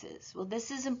ketoacidosis. Well,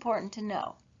 this is important to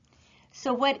know.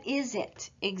 So what is it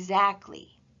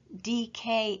exactly?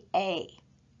 DKA.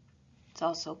 It's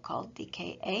also called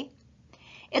DKA.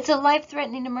 It's a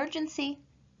life-threatening emergency.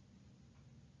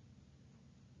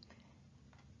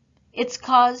 It's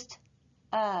caused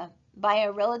by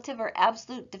a relative or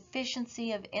absolute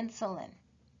deficiency of insulin.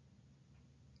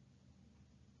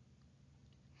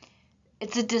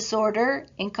 It's a disorder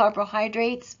in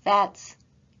carbohydrates, fats,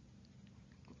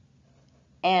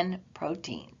 and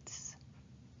proteins.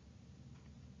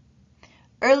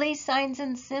 Early signs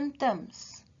and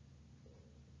symptoms.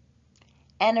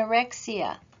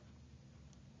 Anorexia.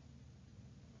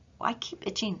 Oh, I keep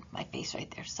itching my face right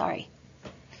there, sorry.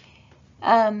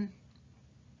 Anorexia,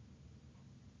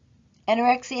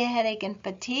 headache, and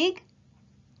fatigue.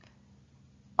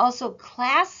 Also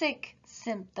classic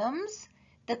symptoms,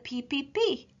 the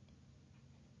PPP.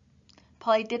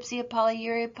 Polydipsia,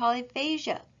 polyuria,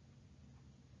 polyphagia.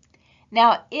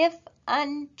 Now, if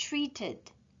untreated,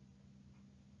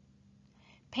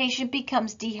 patient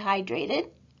becomes dehydrated,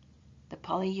 the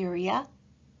polyuria,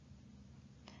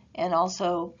 and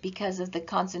also because of the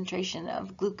concentration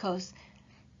of glucose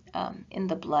in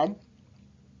the blood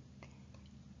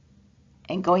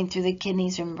and going through the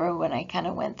kidneys. Remember when I kind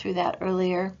of went through that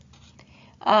earlier?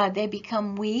 They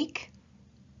become weak,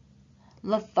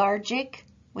 lethargic,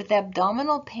 with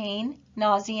abdominal pain,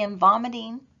 nausea, and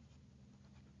vomiting.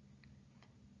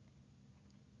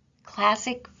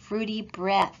 Classic fruity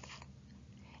breath.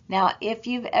 Now, if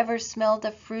you've ever smelled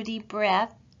a fruity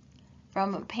breath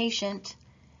from a patient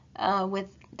with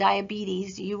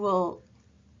diabetes, you will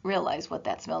realize what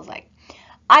that smells like.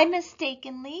 I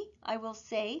mistakenly, I will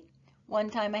say, one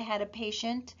time I had a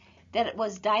patient that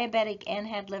was diabetic and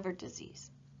had liver disease.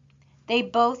 They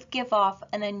both give off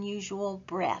an unusual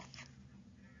breath.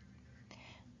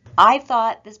 I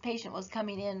thought this patient was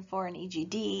coming in for an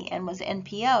EGD and was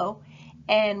NPO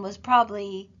and was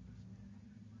probably,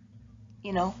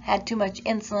 you know, had too much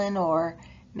insulin, or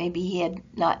maybe he had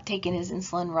not taken his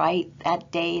insulin right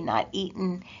that day, not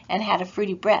eaten, and had a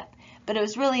fruity breath. But it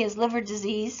was really his liver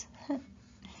disease.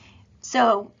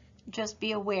 So just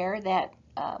be aware that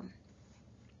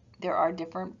there are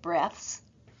different breaths,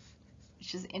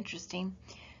 which is interesting.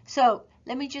 So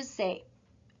let me just say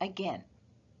again,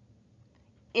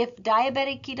 if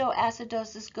diabetic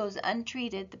ketoacidosis goes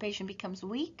untreated, the patient becomes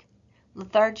weak,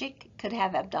 lethargic, could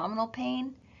have abdominal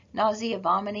pain, nausea,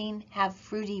 vomiting, have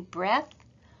fruity breath.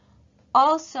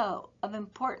 Also of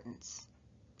importance,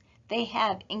 they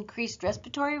have increased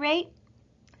respiratory rate,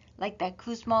 like that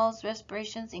Kussmaul's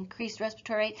respirations, increased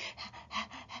respiratory rate,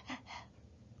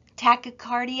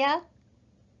 tachycardia,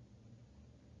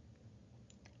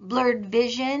 blurred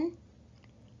vision,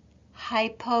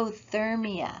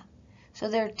 hypothermia. So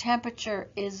their temperature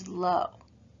is low.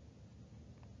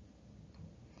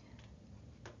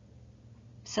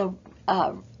 So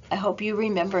I hope you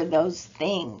remember those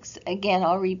things. Again,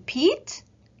 I'll repeat: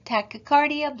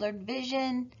 tachycardia, blurred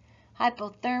vision,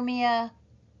 hypothermia,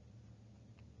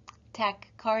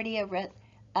 tachycardia,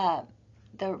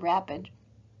 the rapid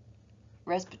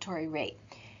respiratory rate.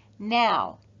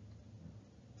 Now,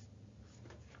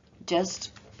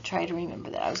 just try to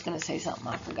remember that. I was going to say something,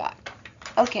 I forgot.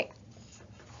 Okay.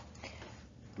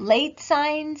 Late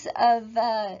signs of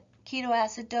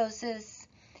ketoacidosis,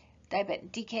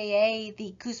 diabetic DKA,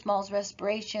 the Kussmaul's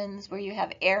respirations, where you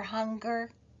have air hunger.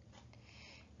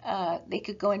 They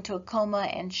could go into a coma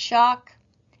and shock.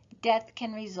 Death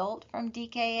can result from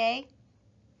DKA.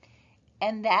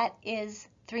 And that is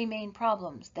three main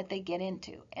problems that they get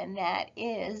into. And that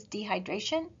is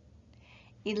dehydration,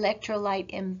 electrolyte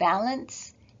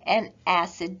imbalance, and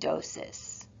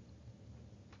acidosis.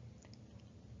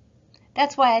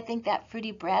 That's why I think that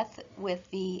fruity breath with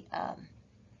the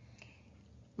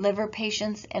liver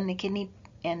patients and the kidney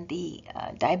and the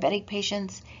diabetic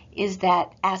patients is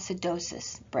that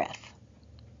acidosis breath,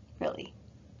 really.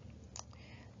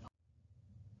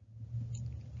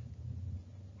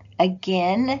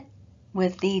 Again,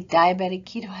 with the diabetic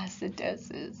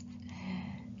ketoacidosis.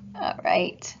 All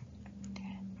right.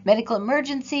 Medical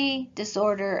emergency,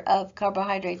 disorder of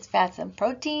carbohydrates, fats, and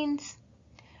proteins.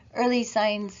 Early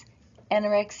signs,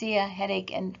 anorexia,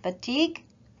 headache, and fatigue.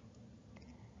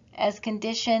 As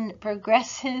condition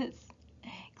progresses,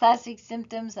 classic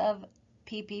symptoms of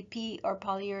PPP or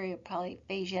polyuria,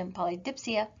 polyphagia, and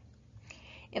polydipsia.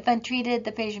 If untreated,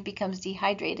 the patient becomes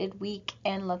dehydrated, weak,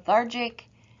 and lethargic,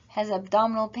 has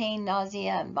abdominal pain,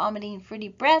 nausea, and vomiting, fruity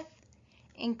breath,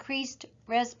 increased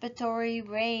respiratory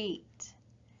rate,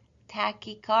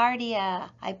 tachycardia,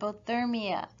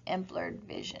 hypothermia, and blurred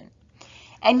vision.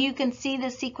 And you can see the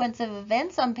sequence of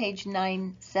events on page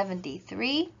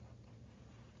 973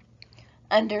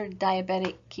 under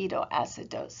diabetic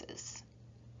ketoacidosis.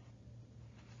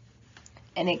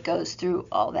 And it goes through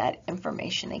all that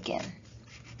information again.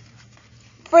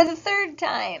 For the third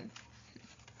time.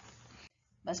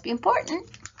 Must be important.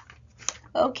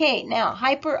 Okay, now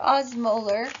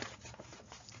hyperosmolar,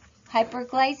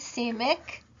 hyperglycemic,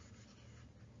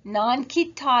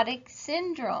 non-ketotic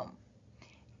syndrome.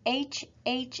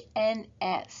 HHNS.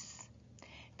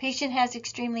 Patient has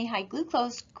extremely high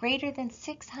glucose, greater than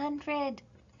 600,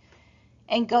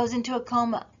 and goes into a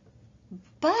coma,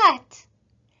 but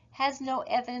has no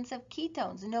evidence of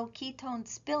ketones, no ketone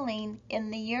spilling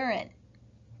in the urine.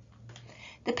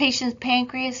 The patient's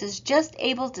pancreas is just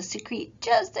able to secrete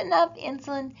just enough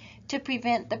insulin to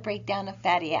prevent the breakdown of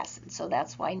fatty acids, so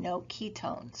that's why no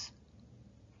ketones.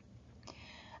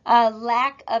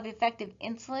 Lack of effective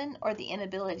insulin or the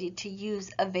inability to use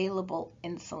available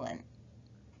insulin.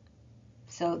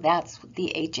 So that's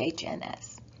the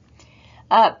HHNS.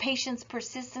 Patient's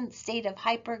persistent state of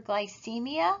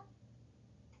hyperglycemia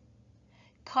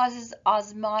causes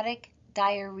osmotic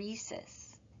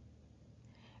diuresis,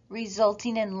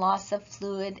 resulting in loss of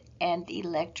fluid and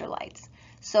electrolytes.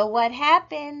 So what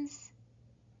happens?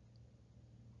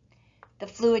 The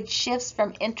fluid shifts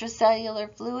from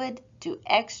intracellular fluid to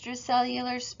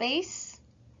extracellular space,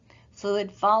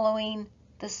 fluid following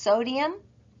the sodium,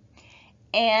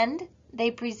 and they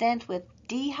present with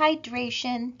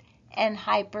dehydration and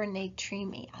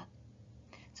hypernatremia.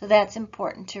 So that's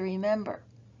important to remember.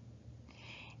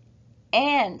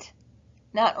 And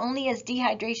not only is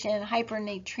dehydration and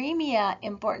hypernatremia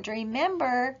important to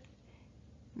remember,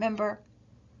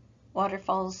 water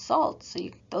follows salt, so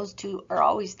those two are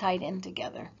always tied in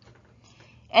together.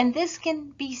 And this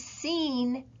can be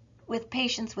seen with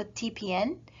patients with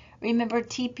TPN. Remember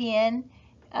TPN,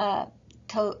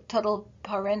 total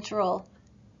parenteral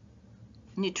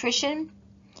nutrition,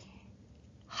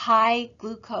 high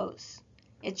glucose.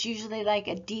 It's usually like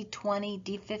a D20,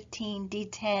 D15,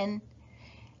 D10.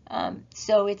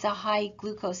 So it's a high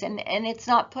glucose, and it's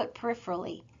not put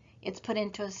peripherally. It's put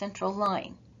into a central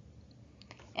line.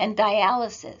 And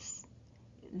dialysis,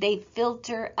 they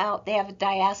filter out, they have a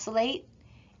diacylate,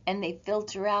 and they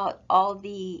filter out all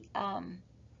the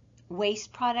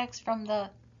waste products from the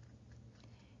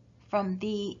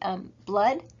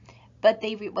blood, but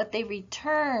what they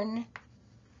return,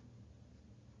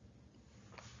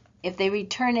 if they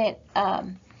return it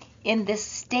in this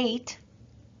state,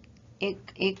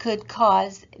 it could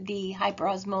cause the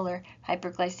hyperosmolar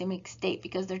hyperglycemic state,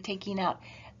 because they're taking out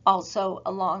also,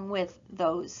 along with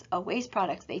those waste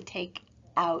products, they take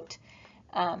out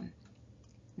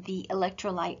the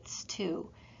electrolytes too.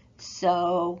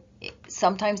 So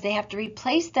sometimes they have to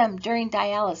replace them during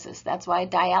dialysis. That's why a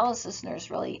dialysis nurse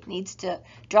really needs to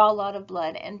draw a lot of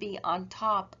blood and be on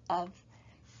top of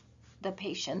the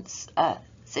patient's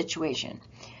situation.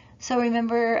 So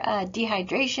remember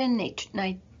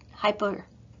dehydration,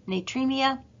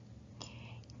 hypernatremia,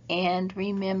 and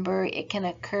remember it can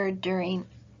occur during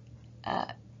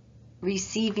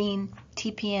receiving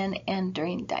TPN and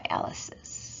during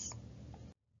dialysis.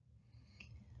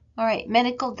 All right,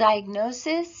 medical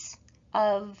diagnosis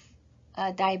of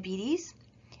diabetes.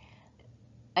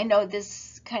 I know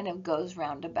this kind of goes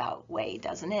roundabout way,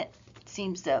 doesn't it? It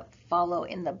seems to follow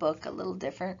in the book a little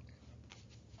different.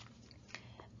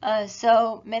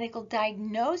 So medical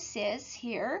diagnosis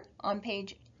here on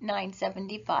page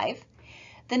 975.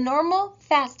 The normal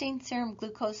fasting serum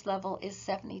glucose level is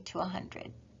 70 to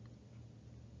 100.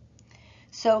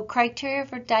 So criteria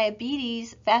for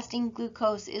diabetes, fasting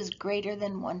glucose is greater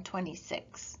than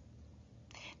 126.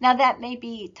 Now that may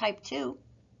be type 2,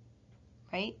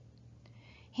 right?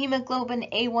 Hemoglobin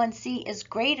A1C is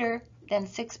greater than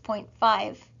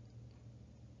 6.5.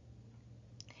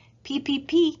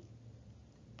 PPP,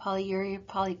 polyuria,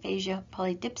 polyphagia,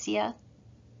 polydipsia,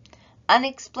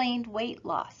 unexplained weight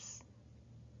loss.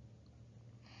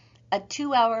 A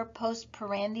 2-hour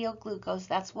postprandial glucose,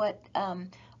 that's what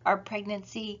our pregnant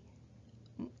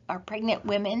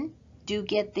women do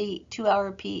get, the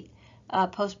 2-hour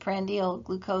postprandial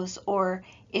glucose, or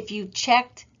if you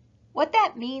checked, what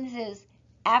that means is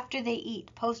after they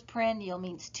eat. Postprandial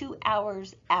means 2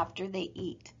 hours after they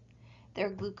eat. Their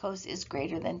glucose is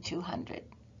greater than 200.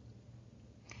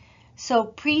 So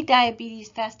pre-diabetes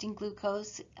fasting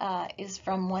glucose is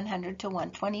from 100 to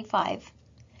 125.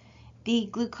 The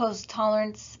glucose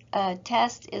tolerance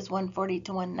test is 140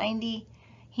 to 190.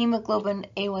 Hemoglobin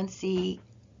A1C,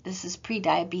 this is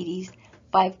pre-diabetes,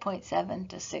 5.7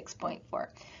 to 6.4.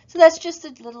 So that's just a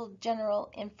little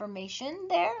general information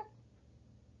there.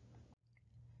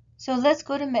 So let's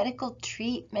go to medical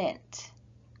treatment.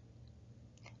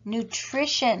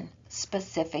 Nutrition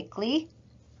specifically.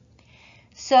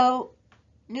 So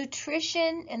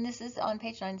nutrition, and this is on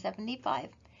page 975,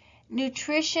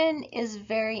 nutrition is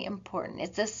very important.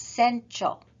 It's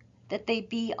essential that they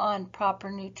be on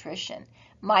proper nutrition.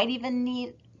 Might even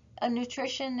need a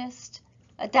nutritionist,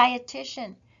 a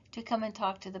dietitian to come and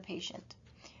talk to the patient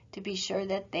to be sure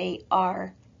that they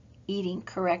are eating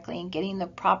correctly and getting the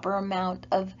proper amount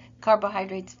of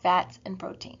carbohydrates, fats, and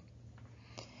protein.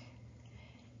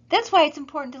 That's why it's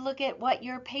important to look at what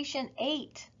your patient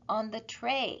ate on the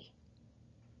tray.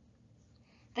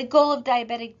 The goal of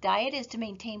diabetic diet is to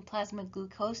maintain plasma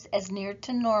glucose as near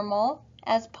to normal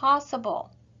as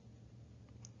possible.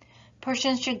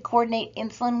 Persons should coordinate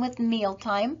insulin with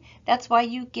mealtime. That's why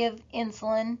you give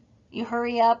insulin. You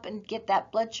hurry up and get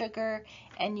that blood sugar,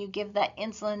 and you give that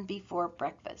insulin before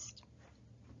breakfast.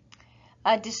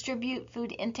 Distribute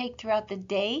food intake throughout the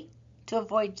day to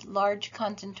avoid large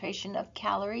concentration of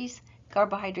calories,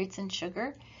 carbohydrates, and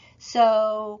sugar.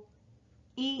 So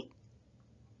eat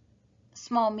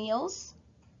small meals,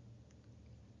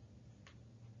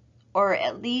 or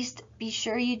at least be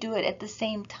sure you do it at the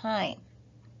same time.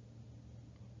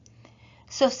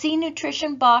 So see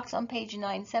nutrition box on page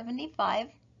 975.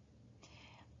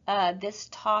 This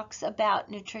talks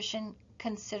about nutrition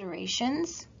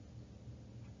considerations.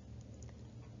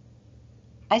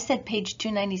 I said page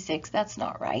 296. That's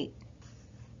not right.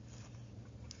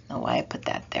 I don't know why I put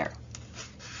that there.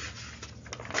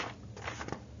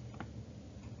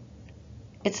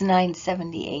 It's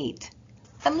 978.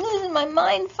 I'm losing my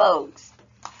mind, folks.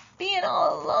 Being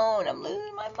all alone, I'm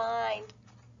losing my mind.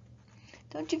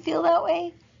 Don't you feel that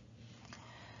way?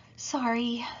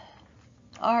 Sorry.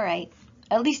 All right.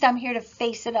 At least I'm here to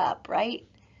face it up, right?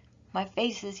 My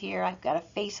face is here. I've got to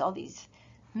face all these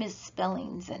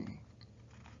misspellings and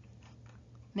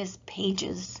missed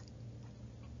pages.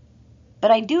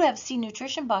 But I do have See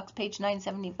Nutrition Box, page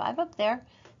 975 up there.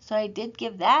 So I did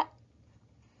give that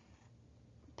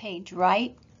page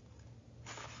right.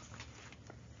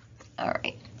 All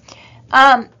right.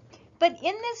 But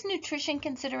in this nutrition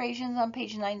considerations on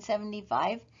page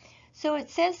 975, so it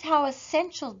says how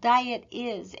essential diet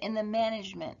is in the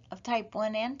management of type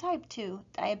 1 and type 2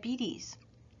 diabetes.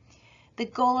 The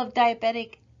goal of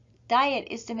diabetic diet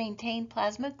is to maintain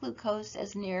plasma glucose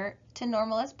as near to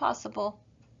normal as possible.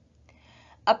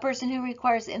 A person who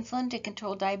requires insulin to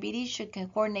control diabetes should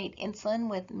coordinate insulin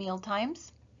with meal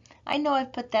times. I know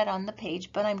I've put that on the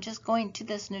page, but I'm just going to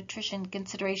this nutrition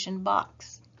consideration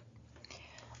box.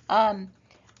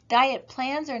 Diet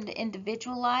plans are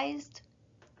individualized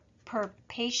per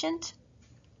patient,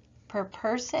 per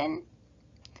person,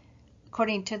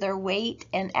 according to their weight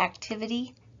and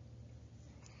activity.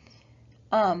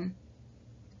 When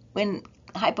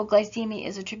hypoglycemia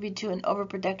is attributed to an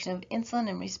overproduction of insulin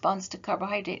in response to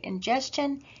carbohydrate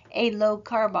ingestion, a low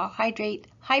carbohydrate,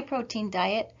 high protein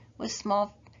diet with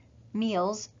small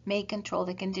meals may control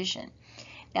the condition.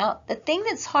 Now, the thing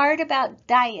that's hard about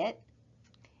diet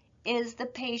is the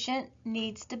patient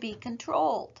needs to be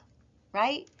controlled,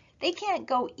 right? They can't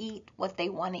go eat what they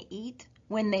want to eat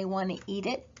when they want to eat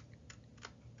it.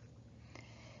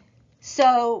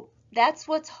 So that's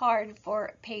what's hard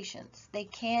for patients. They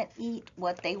can't eat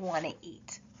what they want to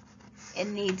eat. It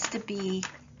needs to be,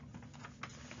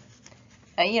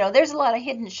 there's a lot of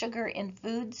hidden sugar in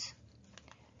foods.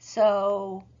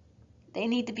 So they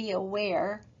need to be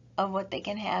aware of what they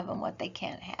can have and what they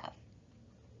can't have.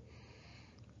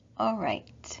 All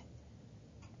right.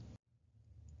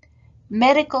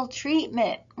 Medical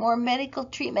treatment, more medical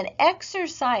treatment.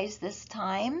 Exercise this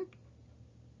time.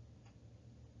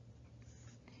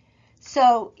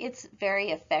 So it's very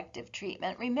effective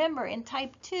treatment. Remember, in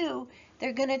type 2,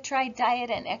 they're going to try diet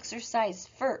and exercise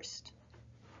first.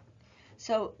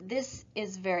 So this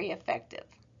is very effective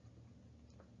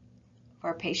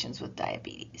for patients with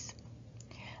diabetes.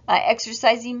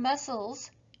 Exercising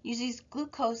muscles uses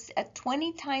glucose at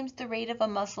 20 times the rate of a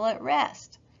muscle at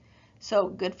rest. So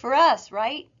good for us,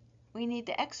 right? We need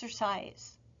to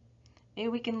exercise. Maybe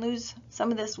we can lose some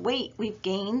of this weight we've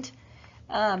gained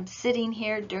sitting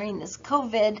here during this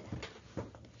COVID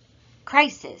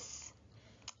crisis.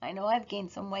 I know I've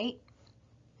gained some weight.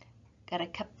 Got to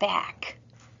cut back.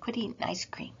 Quit eating ice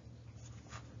cream.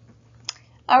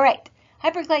 All right.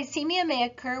 Hyperglycemia may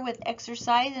occur with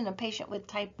exercise in a patient with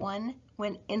type 1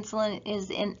 when insulin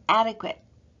is inadequate.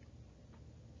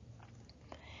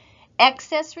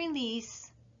 Excess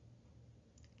release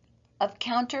of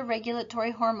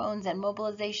counter-regulatory hormones and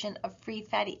mobilization of free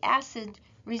fatty acid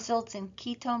results in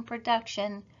ketone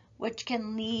production, which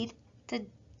can lead to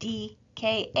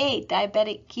DKA,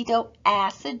 diabetic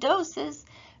ketoacidosis.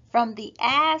 From the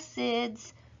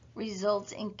acids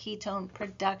results in ketone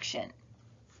production.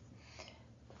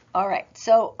 All right,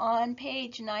 so on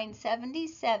page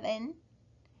 977,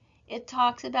 it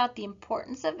talks about the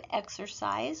importance of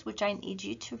exercise, which I need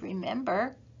you to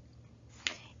remember.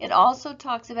 It also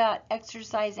talks about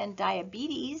exercise and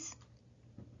diabetes.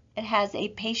 It has a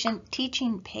patient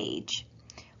teaching page,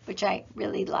 which I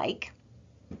really like.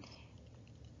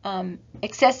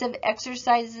 Excessive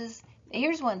exercises.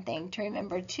 Here's one thing to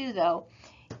remember too, though,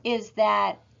 is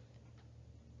that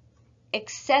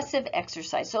excessive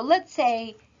exercise. So let's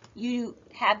say you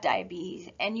have diabetes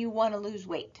and you want to lose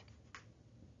weight.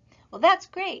 Well, that's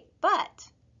great, but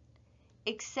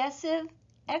excessive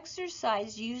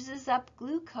exercise uses up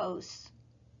glucose.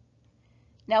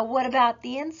 Now, what about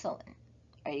the insulin?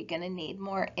 Are you going to need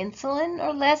more insulin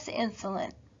or less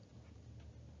insulin?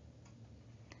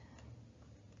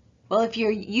 Well, if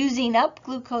you're using up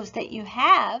glucose that you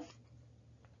have,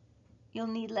 you'll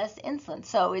need less insulin.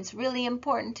 So it's really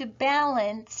important to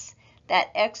balance that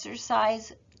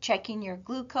exercise, checking your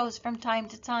glucose from time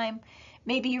to time.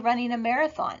 Maybe you're running a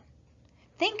marathon.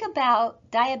 Think about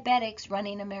diabetics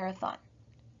running a marathon,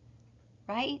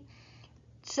 right?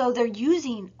 So they're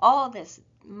using all this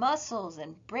muscles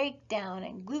and breakdown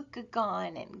and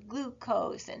glucagon and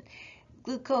glucose, and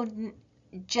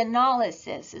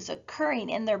glucogenolysis is occurring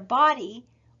in their body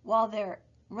while they're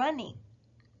running.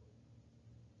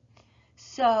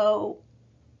 So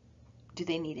do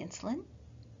they need insulin?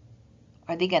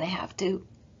 Are they going to have to,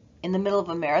 in the middle of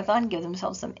a marathon, give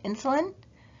themselves some insulin?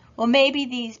 Well, maybe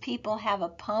these people have a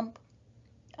pump,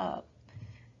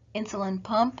 insulin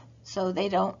pump, so they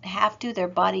don't have to. Their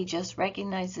body just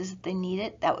recognizes that they need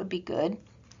it. That would be good.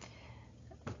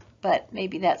 But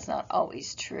maybe that's not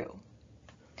always true.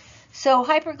 So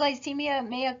hyperglycemia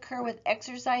may occur with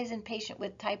exercise in patient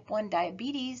with type 1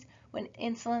 diabetes when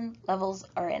insulin levels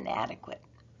are inadequate.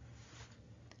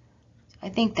 I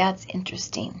think that's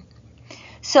interesting.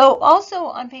 So also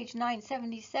on page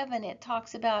 977, it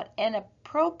talks about an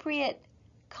appropriate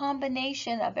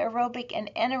combination of aerobic and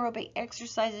anaerobic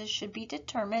exercises should be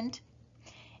determined.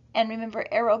 And remember,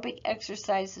 aerobic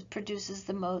exercises produces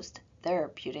the most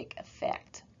therapeutic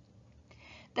effect.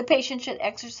 The patient should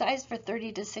exercise for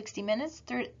 30 to 60 minutes,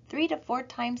 3 to 4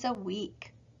 times a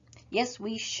week. Yes,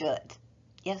 we should.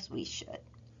 Yes, we should.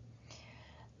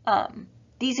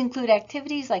 These include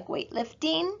activities like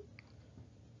weightlifting,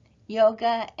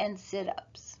 yoga, and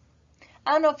sit-ups.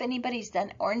 I don't know if anybody's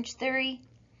done Orange Theory,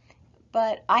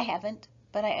 but I haven't,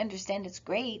 but I understand it's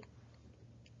great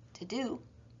to do.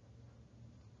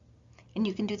 And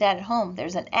you can do that at home.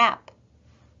 There's an app.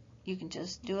 You can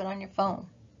just do it on your phone.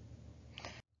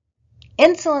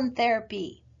 Insulin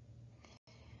therapy.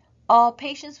 All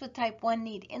patients with type 1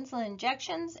 need insulin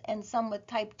injections, and some with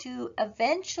type 2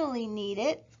 eventually need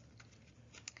it.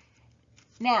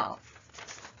 Now,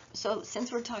 so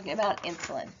since we're talking about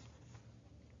insulin,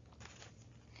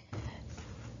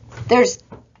 there's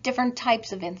different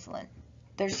types of insulin.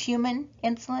 There's human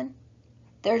insulin,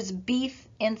 there's beef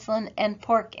insulin, and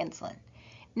pork insulin.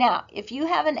 Now, if you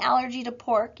have an allergy to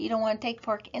pork, you don't want to take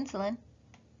pork insulin.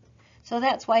 So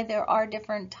that's why there are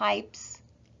different types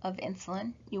of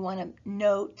insulin. You want to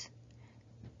note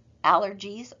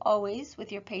allergies always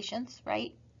with your patients,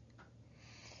 right?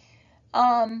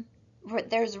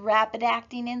 There's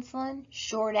rapid-acting insulin,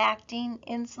 short-acting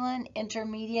insulin,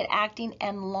 intermediate-acting,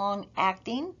 and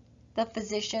long-acting. The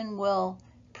physician will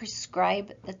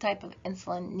prescribe the type of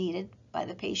insulin needed by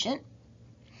the patient.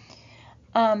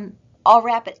 All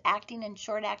rapid-acting and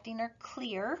short-acting are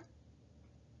clear,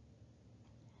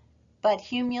 but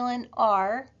Humulin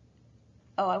R,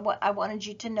 I wanted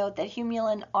you to note that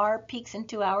Humulin R peaks in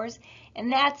 2 hours,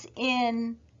 and that's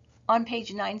on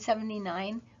page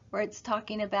 979, where it's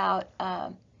talking about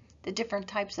the different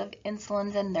types of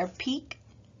insulins and their peak.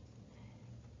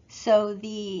 So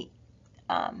the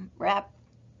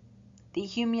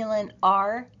Humulin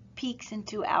R peaks in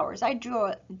 2 hours. I drew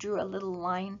a little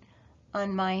line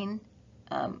on mine,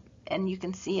 and you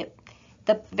can see it.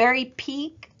 The very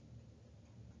peak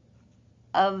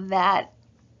of that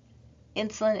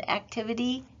insulin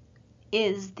activity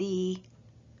is the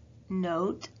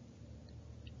note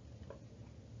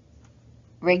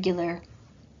regular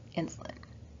insulin.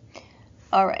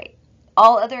 All right.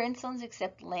 All other insulins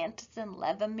except Lantus and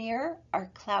Levemir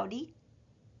are cloudy.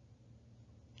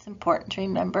 It's important to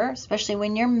remember, especially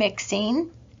when you're mixing.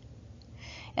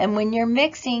 And when you're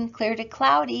mixing clear to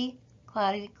cloudy,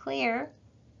 cloudy to clear.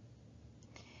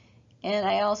 And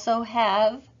I also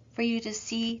have for you to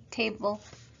see table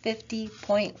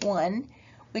 50.1,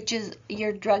 which is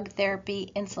your drug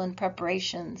therapy, insulin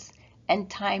preparations, and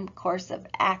time course of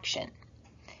action.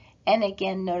 And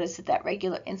again, notice that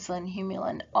regular insulin,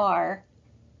 Humulin R,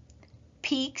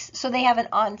 peaks. So they have an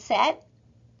onset.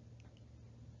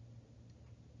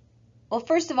 Well,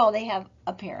 first of all, they have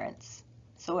appearance.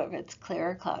 So if it's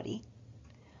clear or cloudy.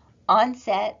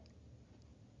 Onset.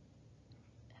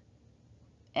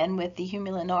 And with the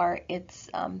Humulin R, it's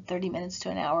 30 minutes to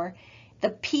an hour.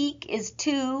 The peak is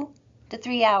 2 to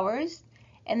 3 hours.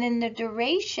 And then the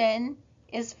duration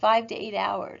is 5 to 8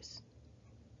 hours.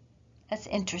 That's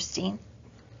interesting.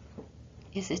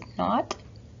 Is it not?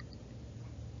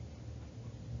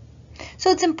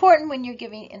 So it's important when you're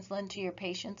giving insulin to your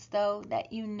patients, though,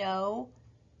 that you know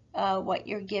what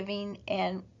you're giving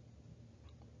and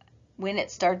when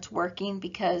it starts working,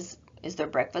 because is their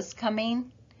breakfast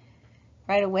coming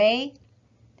right away?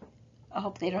 I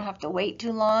hope they don't have to wait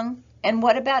too long. And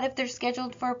what about if they're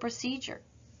scheduled for a procedure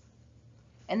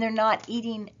and they're not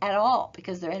eating at all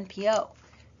because they're NPO?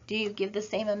 Do you give the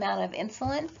same amount of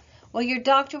insulin? Well, your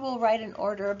doctor will write an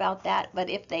order about that, but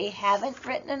if they haven't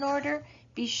written an order,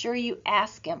 be sure you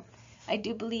ask them. I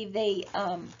do believe they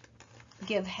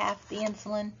give half the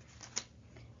insulin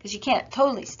because you can't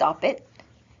totally stop it,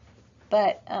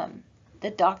 but the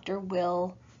doctor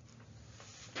will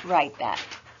write that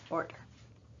order.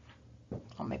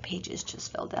 All my pages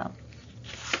just fell down.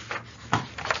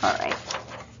 All right.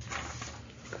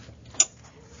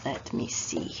 Let me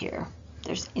see here. If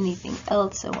there's anything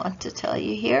else I want to tell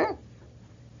you here.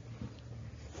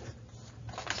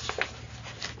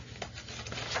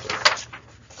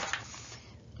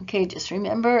 Okay, just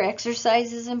remember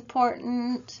exercise is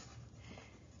important.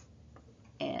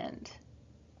 And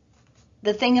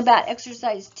the thing about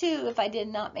exercise too, if I did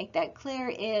not make that clear,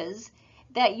 is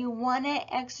that you want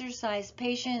to exercise.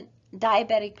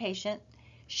 Diabetic patient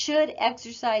should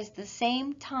exercise the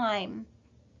same time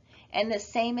and the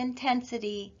same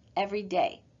intensity every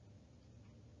day.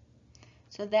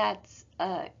 So that's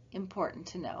important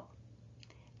to know.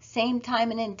 Same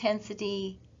time and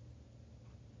intensity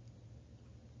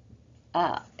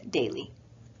daily.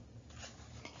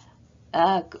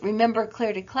 Remember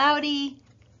clear to cloudy.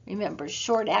 Remember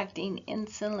short-acting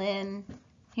insulin,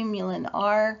 Humulin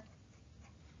R.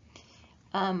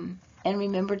 And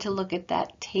remember to look at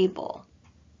that table.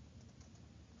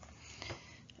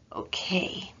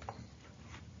 Okay.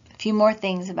 A few more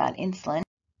things about insulin.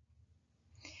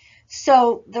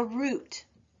 So the root.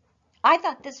 I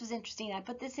thought this was interesting. I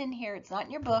put this in here. It's not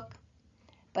in your book,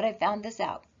 but I found this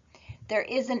out. There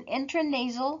is an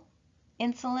intranasal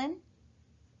insulin,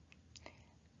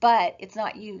 but it's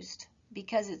not used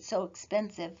because it's so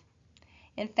expensive.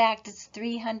 In fact, it's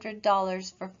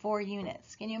 $300 for 4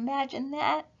 units. Can you imagine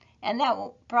that? And that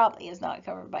probably is not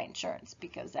covered by insurance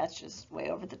because that's just way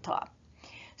over the top.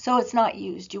 So it's not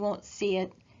used. You won't see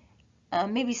it.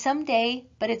 Maybe someday,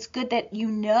 but it's good that you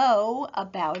know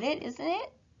about it, isn't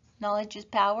it? Knowledge is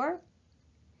power.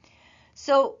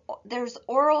 So there's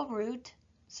oral route.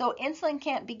 So insulin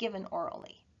can't be given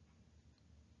orally.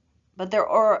 But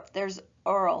there's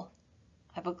oral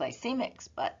hypoglycemics,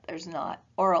 but there's not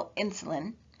oral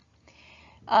insulin.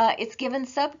 It's given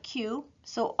sub-Q,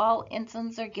 so all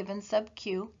insulins are given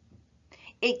sub-Q.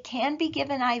 It can be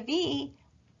given IV,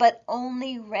 but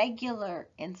only regular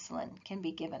insulin can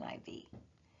be given IV.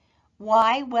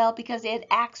 Why? Well, because it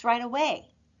acts right away.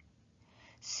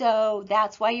 So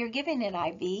that's why you're giving it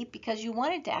IV, because you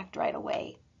want it to act right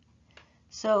away.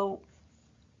 So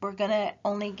we're going to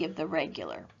only give the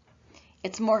regular.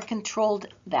 It's more controlled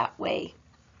that way.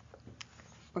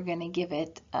 We're going to give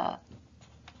it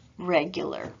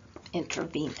regular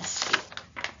intravenously.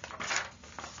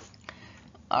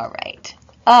 All right.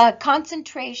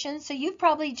 Concentration. So you've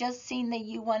probably just seen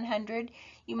the U100.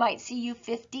 You might see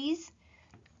U50s.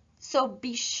 So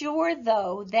be sure,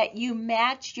 though, that you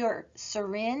match your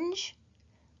syringe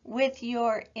with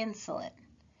your insulin.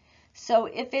 So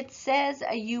if it says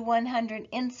a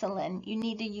U100 insulin, you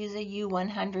need to use a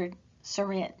U100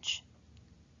 syringe.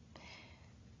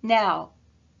 Now,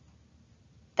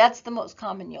 that's the most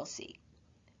common you'll see.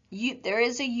 There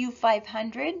is a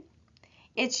U500.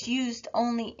 It's used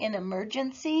only in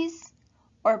emergencies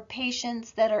or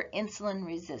patients that are insulin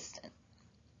resistant.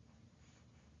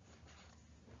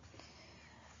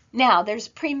 Now, there's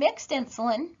pre-mixed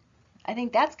insulin. I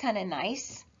think that's kind of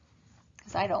nice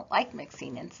because I don't like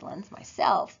mixing insulins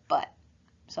myself, but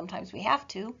sometimes we have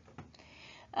to.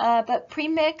 But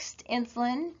pre-mixed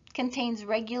insulin contains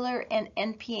regular and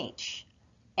NPH,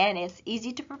 and it's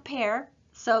easy to prepare,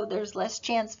 so there's less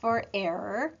chance for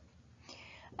error.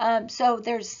 So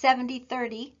there's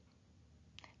 70-30.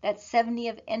 That's 70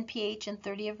 of NPH and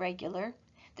 30 of regular.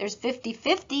 There's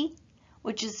 50-50,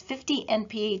 which is 50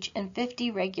 NPH and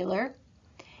 50 regular.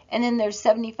 And then there's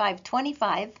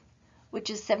 75-25, which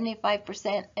is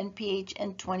 75% NPH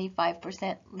and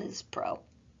 25% Lispro.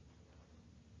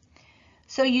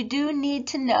 So you do need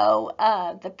to know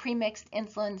the premixed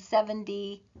insulin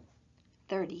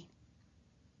 70-30.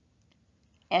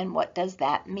 And what does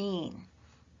that mean?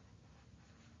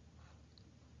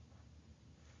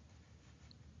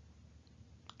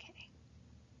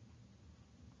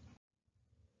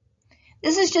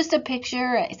 This is just a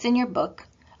picture, it's in your book,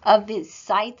 of the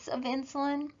sites of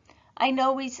insulin. I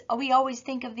know we always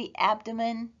think of the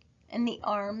abdomen and the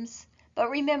arms,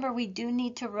 but remember we do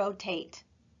need to rotate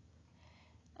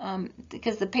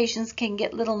because the patients can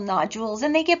get little nodules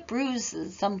and they get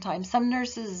bruises sometimes. Some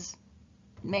nurses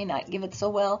may not give it so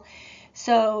well,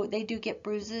 so they do get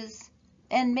bruises.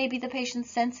 And maybe the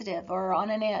patient's sensitive or on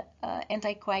an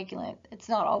anticoagulant. It's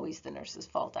not always the nurse's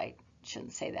fault. I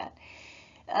shouldn't say that.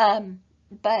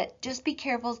 But just be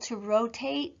careful to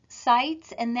rotate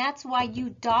sites, and that's why you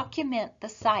document the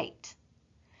site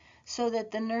so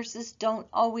that the nurses don't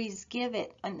always give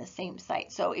it on the same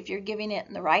site. So if you're giving it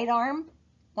in the right arm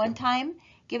one time,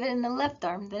 give it in the left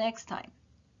arm the next time.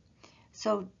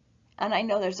 So, and I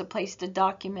know there's a place to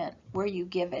document where you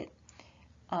give it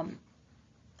on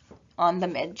the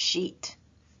med sheet.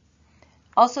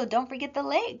 Also, don't forget the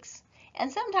legs.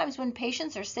 And sometimes when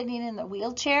patients are sitting in the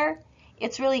wheelchair,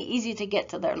 it's really easy to get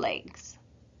to their legs.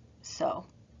 So,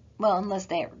 well, unless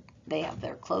they have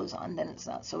their clothes on, then it's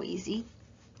not so easy,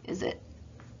 is it?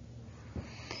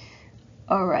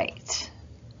 All right.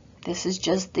 This is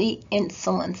just the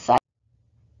insulin site.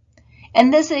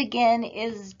 And this again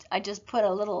is, I just put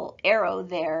a little arrow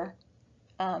there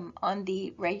on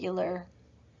the regular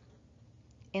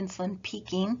insulin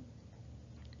peaking.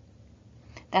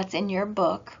 That's in your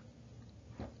book.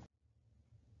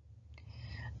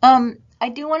 I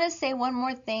do want to say one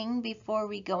more thing before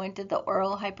we go into the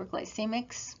oral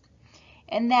hyperglycemics,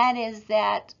 and that is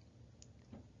that,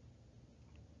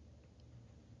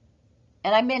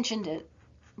 and I mentioned it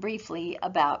briefly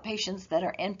about patients that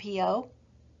are NPO.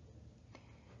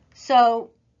 So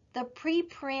the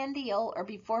preprandial or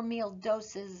before meal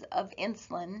doses of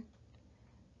insulin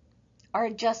are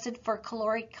adjusted for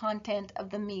caloric content of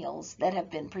the meals that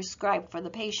have been prescribed for the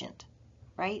patient,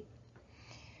 right?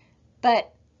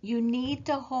 But you need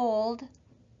to hold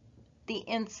the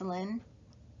insulin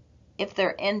if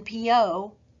they're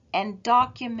NPO and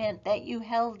document that you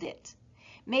held it.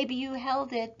 Maybe you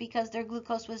held it because their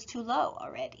glucose was too low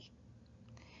already.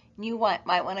 You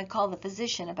might want to call the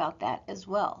physician about that as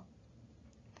well.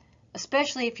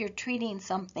 Especially if you're treating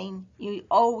something, you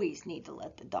always need to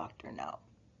let the doctor know.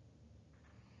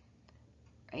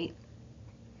 Right?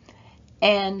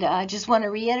 And I just want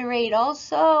to reiterate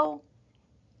also,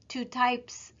 2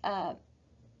 types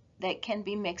that can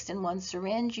be mixed in one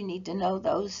syringe. You need to know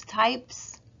those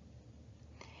types.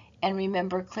 And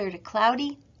remember, clear to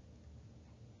cloudy.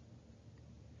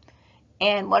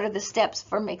 And what are the steps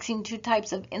for mixing 2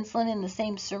 types of insulin in the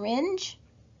same syringe?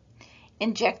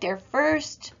 Inject air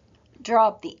first, draw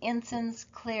up the ensigns,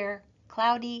 clear,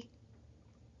 cloudy.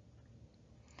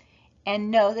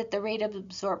 And know that the rate of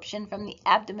absorption from the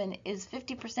abdomen is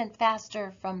 50%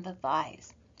 faster from the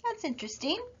thighs. That's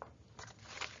interesting.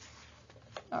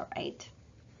 All right.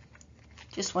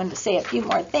 Just wanted to say a few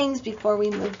more things before we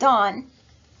moved on.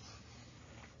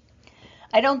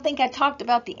 I don't think I talked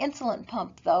about the insulin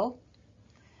pump, though.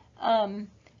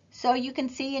 So you can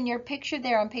see in your picture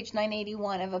there on page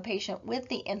 981 of a patient with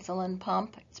the insulin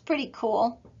pump. It's pretty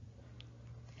cool.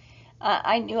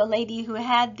 I knew a lady who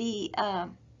had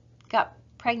got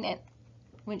pregnant.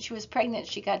 When she was pregnant,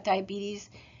 she got diabetes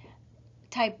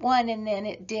type 1, and then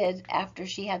it did, after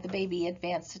she had the baby,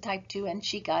 advance to type 2, and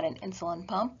she got an insulin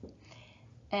pump.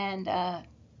 And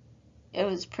it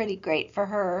was pretty great for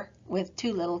her with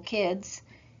 2 little kids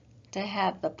to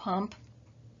have the pump.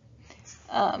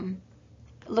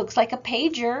 Looks like a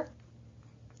pager,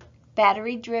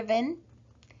 battery driven,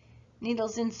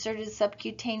 needles inserted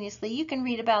subcutaneously. You can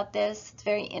read about this. It's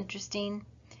very interesting.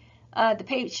 The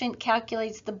patient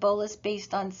calculates the bolus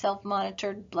based on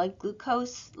self-monitored blood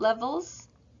glucose levels.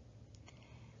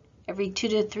 Every 2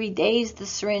 to 3 days, the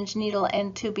syringe, needle,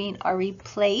 and tubing are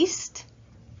replaced.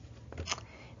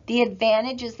 The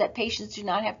advantage is that patients do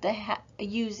not have to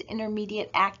use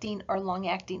intermediate acting or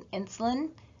long-acting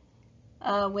insulin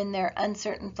when there are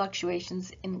uncertain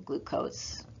fluctuations in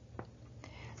glucose.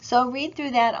 So read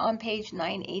through that on page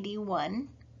 981.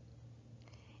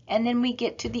 And then we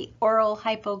get to the oral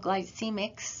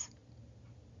hypoglycemics,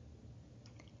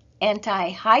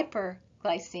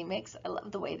 anti-hyperglycemics. I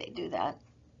love the way they do that.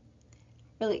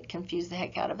 Really confuse the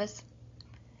heck out of us.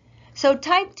 So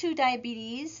type 2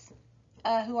 diabetes,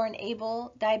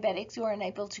 diabetics who are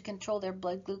unable to control their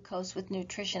blood glucose with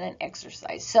nutrition and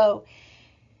exercise. So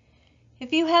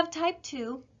if you have type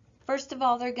 2, first of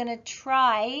all, they're going to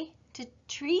try to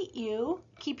treat you,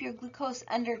 keep your glucose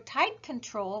under tight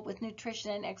control with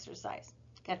nutrition and exercise.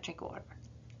 Got to drink water.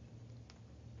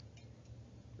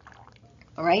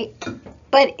 All right?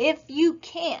 But if you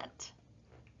can't,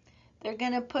 they're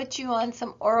going to put you on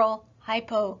some oral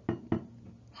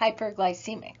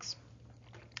hyperglycemics.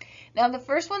 Now, the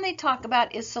first one they talk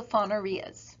about is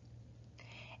sulfonylureas,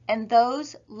 and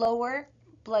those lower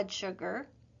blood sugar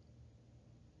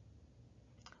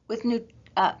with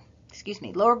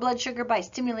lower blood sugar by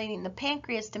stimulating the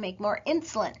pancreas to make more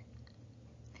insulin.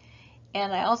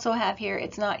 And I also have here,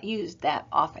 it's not used that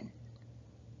often.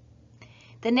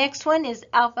 The next one is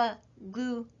alpha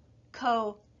glucosidase.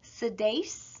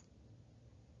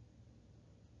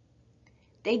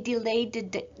 They delay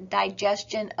the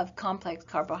digestion of complex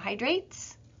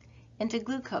carbohydrates into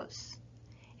glucose,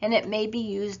 and it may be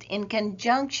used in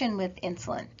conjunction with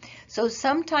insulin. So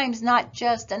sometimes not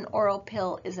just an oral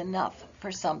pill is enough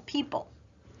for some people.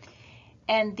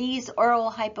 And these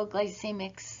oral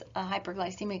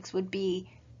hyperglycemics would be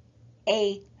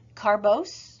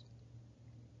acarbose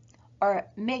or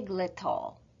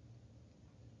miglatol.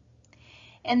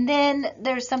 And then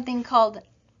there's something called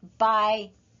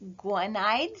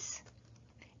biguanides,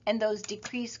 and those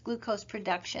decrease glucose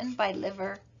production by the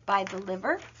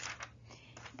liver.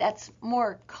 That's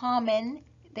more common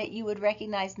that you would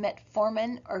recognize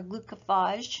metformin or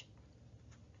glucophage.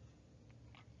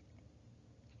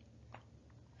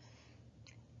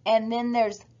 And then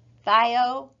there's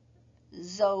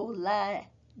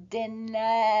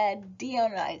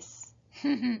thiazolidinediones.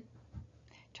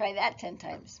 Try that 10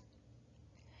 times.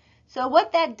 So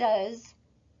what that does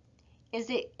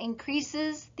is it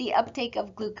increases the uptake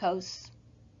of glucose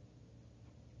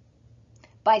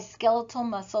by skeletal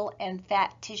muscle and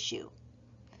fat tissue.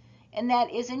 And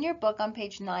that is in your book on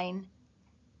page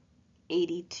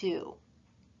 982.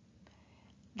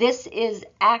 This is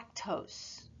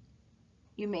Actos.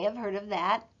 You may have heard of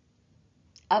that.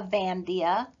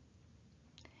 Avandia.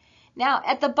 Now,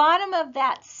 at the bottom of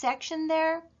that section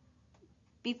there,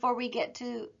 before we get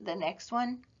to the next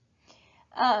one,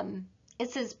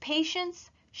 it says patients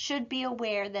should be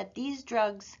aware that these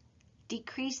drugs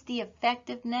decrease the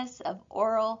effectiveness of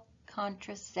oral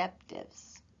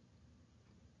contraceptives.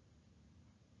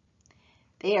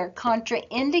 They are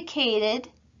contraindicated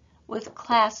with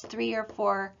class 3 or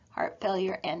 4 heart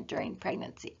failure and during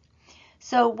pregnancy.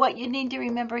 So what you need to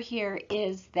remember here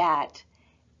is that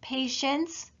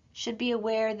patients should be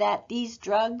aware that these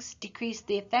drugs decrease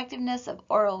the effectiveness of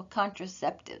oral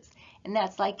contraceptives, and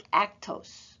that's like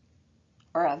Actos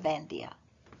or Avandia.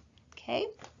 Okay?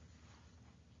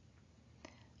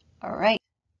 All right.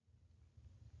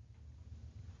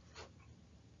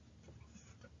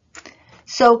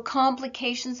 So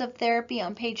complications of therapy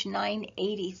on page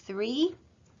 983.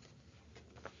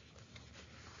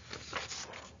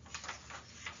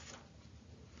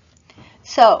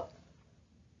 So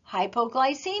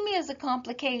hypoglycemia is a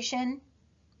complication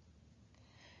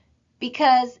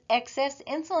because excess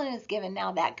insulin is given.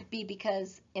 Now that could be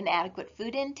because inadequate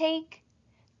food intake,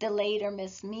 delayed or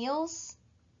missed meals,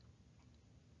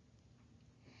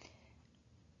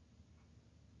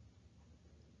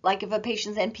 like if a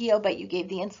patient's NPO but you gave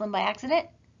the insulin by accident,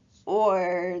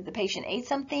 or the patient ate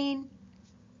something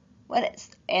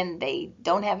and they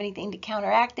don't have anything to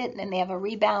counteract it, and then they have a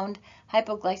rebound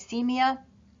hypoglycemia.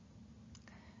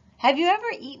 Have you ever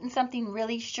eaten something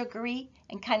really sugary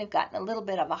and kind of gotten a little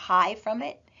bit of a high from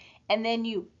it, and then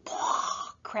you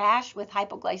crash with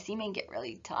hypoglycemia and get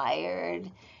really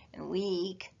tired and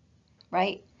weak,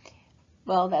 right?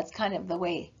 Well, that's kind of the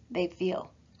way they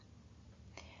feel.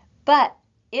 But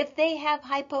if they have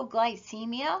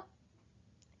hypoglycemia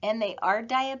and they are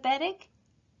diabetic,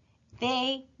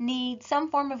 they need some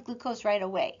form of glucose right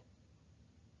away.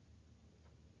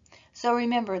 So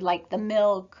remember, like the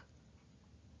milk,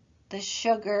 the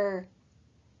sugar,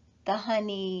 the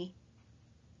honey,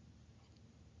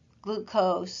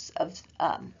 glucose of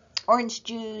orange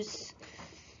juice,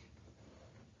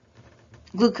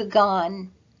 glucagon,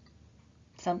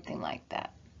 something like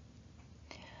that.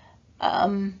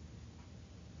 All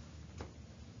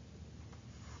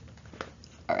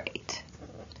right.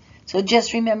 So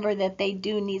just remember that they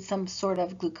do need some sort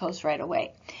of glucose right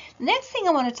away. The next thing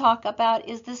I want to talk about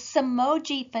is the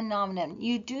Somogyi phenomenon.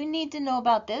 You do need to know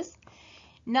about this,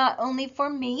 not only for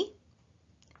me,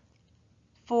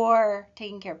 for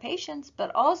taking care of patients,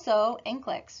 but also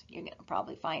NCLEX. You're going to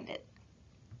probably find it.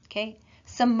 Okay?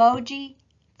 Somogyi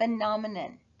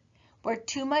phenomenon, where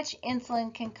too much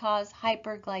insulin can cause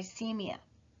hyperglycemia.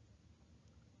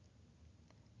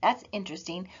 That's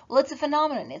interesting. Well, it's a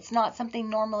phenomenon. It's not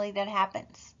something normally that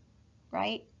happens,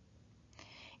 right?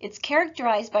 It's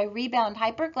characterized by rebound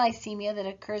hyperglycemia that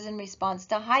occurs in response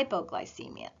to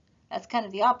hypoglycemia. That's kind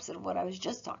of the opposite of what I was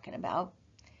just talking about.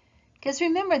 Because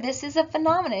remember, this is a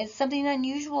phenomenon. It's something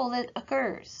unusual that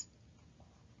occurs.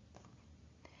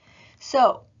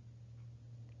 So,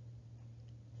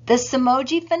 The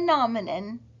Somogyi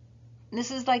phenomenon, this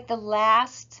is like the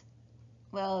last,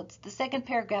 well, it's the second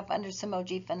paragraph under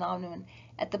Somogyi phenomenon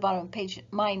at the bottom of page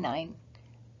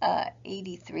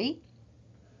 983,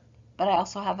 but I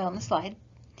also have it on the slide.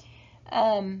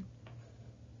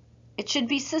 It should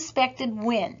be suspected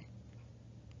when,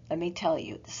 let me tell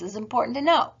you, this is important to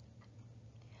know.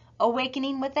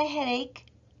 Awakening with a headache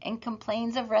and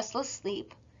complains of restless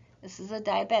sleep. This is a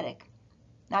diabetic,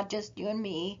 not just you and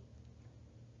me.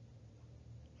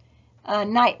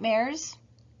 Nightmares.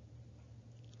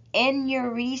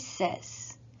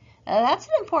 Enuresis. Now that's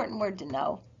an important word to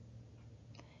know.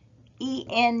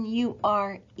 E-N-U-R-E-S-I-S.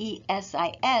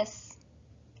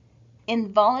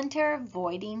 Involuntary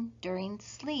voiding during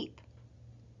sleep.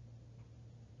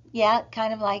 Yeah,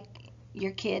 kind of like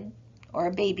your kid or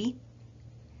a baby.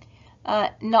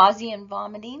 Nausea and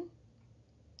vomiting.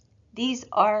 These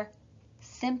are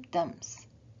symptoms.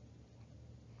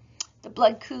 The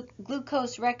blood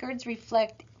glucose records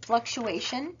reflect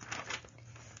fluctuation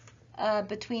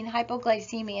between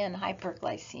hypoglycemia and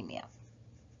hyperglycemia.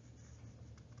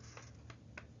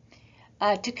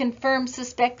 To confirm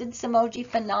suspected Somogyi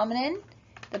phenomenon,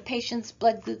 the patient's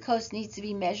blood glucose needs to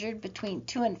be measured between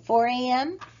 2 and 4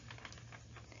 a.m.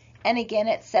 and again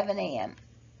at 7 a.m.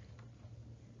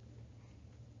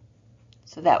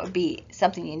 So that would be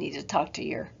something you need to talk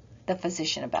to the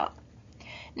physician about.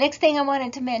 Next thing I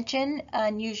wanted to mention,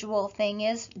 unusual thing,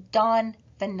 is dawn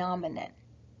phenomenon.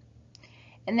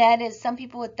 And that is some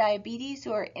people with diabetes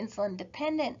who are insulin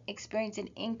dependent experience an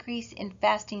increase in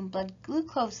fasting blood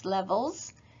glucose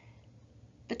levels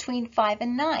between 5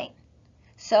 and 9.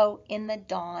 So in the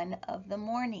dawn of the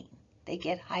morning, they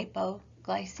get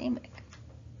hypoglycemic.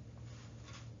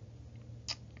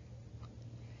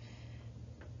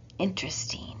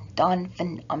 Interesting. Dawn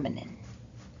phenomenon.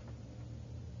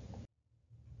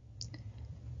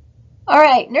 All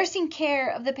right, nursing care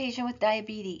of the patient with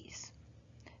diabetes.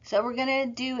 So we're going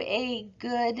to do a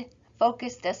good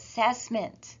focused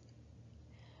assessment.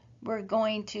 We're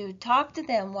going to talk to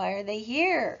them. Why are they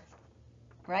here?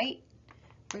 Right?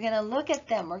 We're going to look at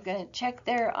them. We're going to check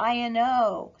their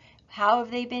INO. How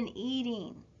have they been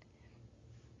eating?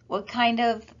 What kind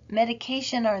of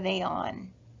medication are they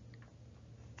on?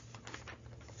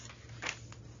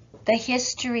 The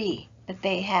history that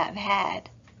they have had.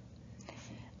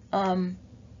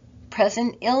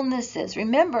 Present illnesses.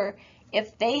 Remember,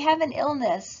 if they have an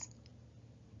illness,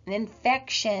 an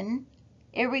infection,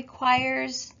 it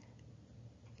requires,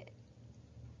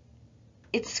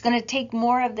 it's going to take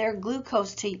more of their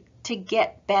glucose to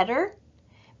get better,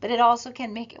 but it also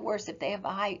can make it worse if they have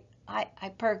a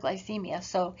hyperglycemia.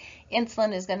 So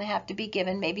insulin is going to have to be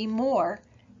given maybe more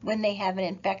when they have an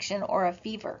infection or a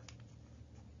fever.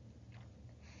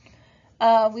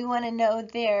 We want to know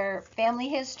their family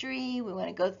history. We want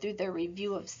to go through their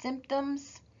review of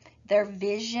symptoms. Their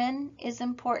vision is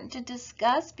important to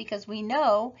discuss because we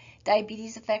know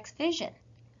diabetes affects vision.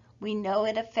 We know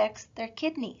it affects their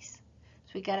kidneys.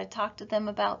 So we got to talk to them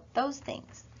about those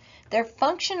things. Their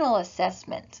functional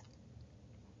assessment.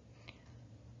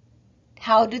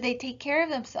 How do they take care of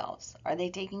themselves? Are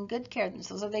they taking good care of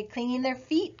themselves? Are they cleaning their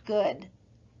feet good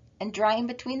and drying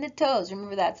between the toes?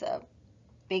 Remember, that's a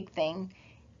big thing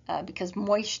because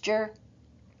moisture,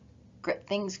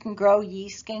 things can grow,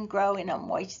 yeast can grow in a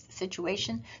moist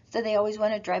situation, so they always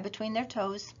want to dry between their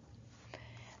toes.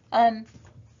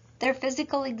 Their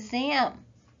physical exam.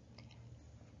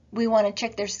 We want to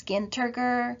check their skin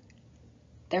turgor,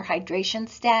 their hydration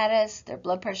status, their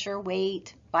blood pressure,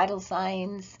 weight, vital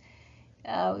signs.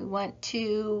 We want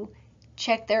to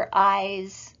check their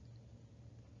eyes,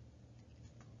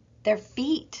 their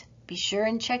feet. Be sure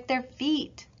and check their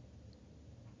feet.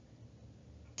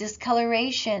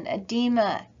 Discoloration,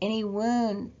 edema, any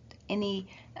wound, any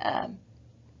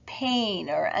pain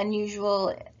or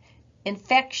unusual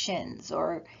infections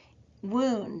or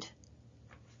wound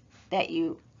that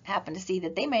you happen to see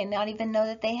that they may not even know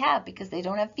that they have because they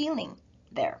don't have feeling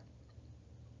there.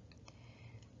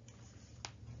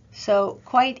 So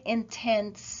quite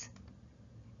intense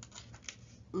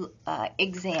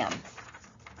exam.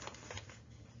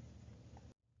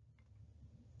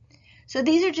 So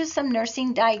these are just some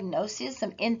nursing diagnoses,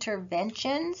 some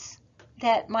interventions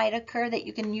that might occur that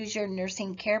you can use your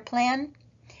nursing care plan.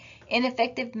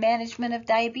 Ineffective management of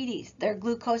diabetes. Their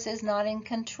glucose is not in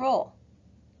control.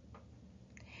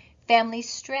 Family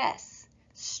stress.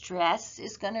 Stress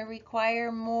is going to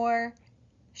require more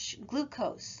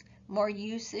glucose, more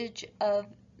usage of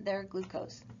their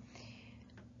glucose.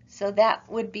 So that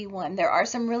would be one. There are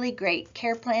some really great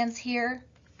care plans here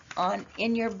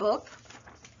in your book.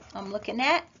 I'm looking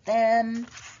at them.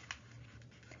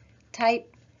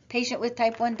 Type patient with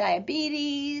type 1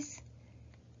 diabetes,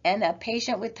 and a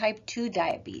patient with type 2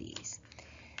 diabetes.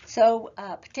 So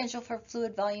potential for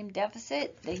fluid volume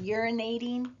deficit, the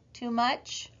urinating too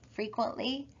much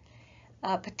frequently,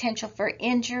 potential for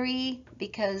injury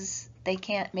because they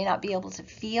may not be able to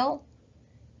feel,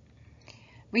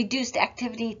 reduced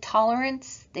activity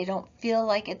tolerance, they don't feel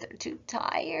like it, they're too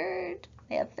tired,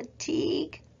 they have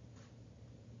fatigue,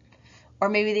 or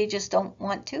maybe they just don't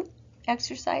want to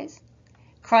exercise.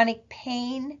 Chronic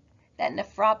pain, that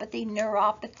nephropathy,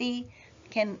 neuropathy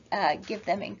can give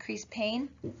them increased pain.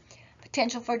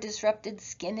 Potential for disrupted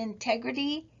skin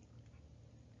integrity,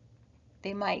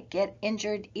 they might get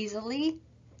injured easily.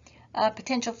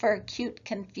 Potential for acute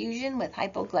confusion with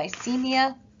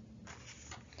hypoglycemia.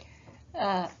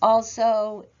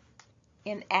 Also,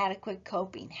 inadequate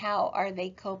coping. How are they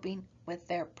coping with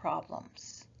their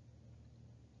problems?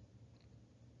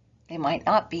 They might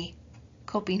not be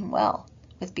coping well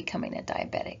with becoming a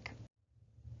diabetic.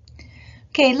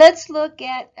 Okay, let's look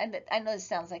at, and I know this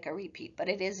sounds like a repeat, but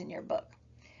it is in your book.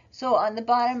 So on the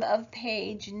bottom of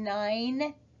page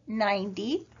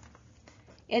 990,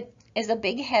 it is a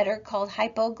big header called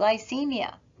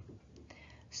hypoglycemia.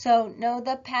 So know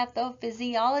the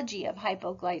pathophysiology of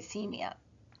hypoglycemia.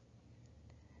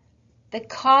 The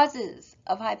causes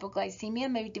of hypoglycemia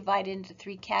may be divided into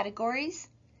 3 categories: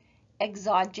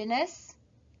 exogenous,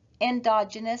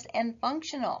 endogenous, and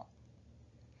functional.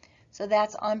 So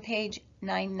that's on page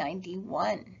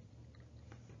 991.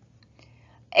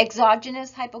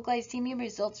 Exogenous hypoglycemia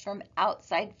results from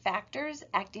outside factors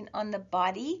acting on the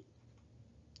body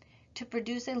to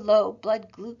produce a low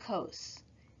blood glucose.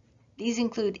 These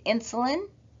include insulin,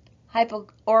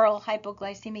 oral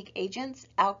hypoglycemic agents,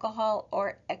 alcohol,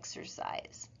 or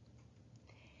exercise.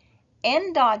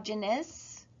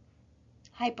 Endogenous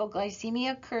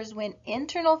hypoglycemia occurs when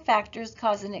internal factors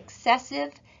cause an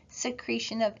excessive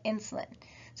secretion of insulin.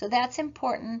 So that's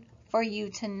important for you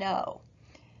to know.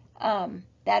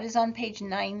 That is on page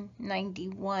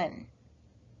 991,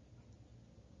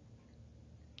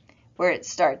 where it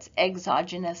starts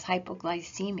exogenous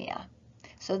hypoglycemia.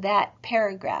 So that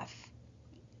paragraph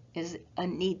is a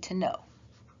need to know.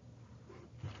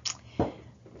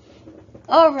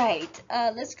 All right,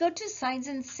 let's go to signs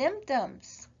and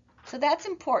symptoms. So that's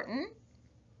important.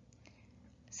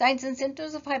 Signs and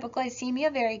symptoms of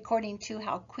hypoglycemia vary according to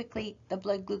how quickly the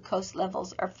blood glucose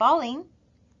levels are falling.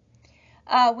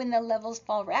 When the levels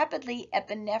fall rapidly,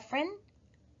 epinephrine,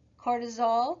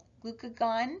 cortisol,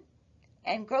 glucagon,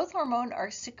 and growth hormone are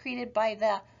secreted by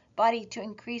the body to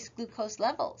increase glucose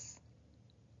levels.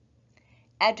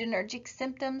 Adrenergic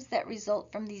symptoms that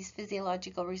result from these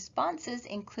physiological responses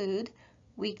include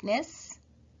weakness,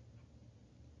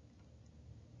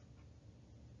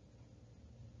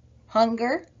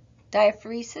 hunger,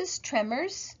 diaphoresis,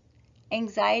 tremors,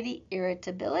 anxiety,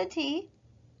 irritability,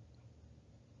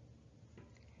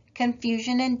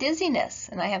 confusion, and dizziness.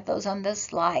 And I have those on this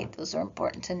slide. Those are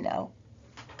important to know.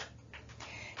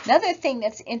 Another thing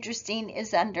that's interesting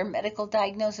is under medical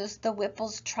diagnosis, the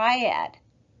Whipple's triad.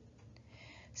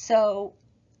 So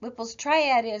Whipple's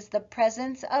triad is the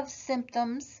presence of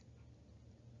symptoms,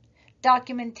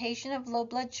 documentation of low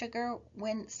blood sugar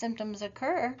when symptoms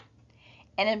occur,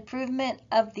 and improvement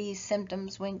of these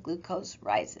symptoms when glucose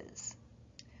rises.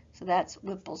 So that's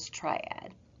Whipple's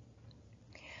triad.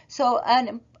 So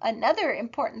another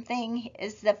important thing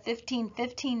is the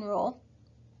 15-15 rule.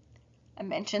 I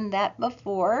mentioned that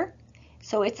before.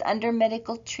 So it's under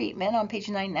medical treatment on page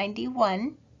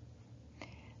 991.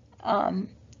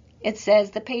 It says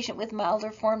the patient with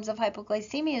milder forms of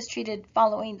hypoglycemia is treated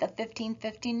following the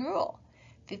 15-15 rule.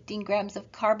 15 grams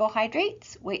of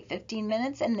carbohydrates, wait 15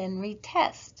 minutes, and then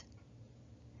retest.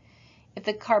 If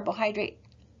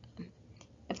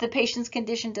the patient's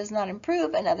condition does not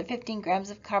improve, another 15 grams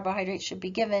of carbohydrates should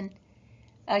be given.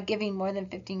 Giving more than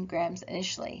 15 grams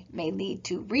initially may lead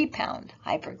to rebound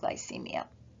hyperglycemia.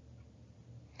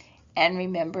 And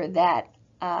remember that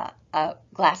a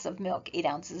glass of milk, 8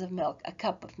 ounces of milk, a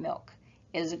cup of milk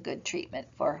is a good treatment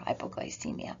for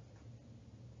hypoglycemia.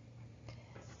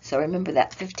 So remember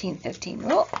that 15-15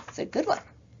 rule. It's a good one.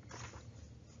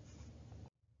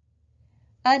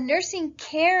 Nursing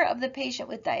care of the patient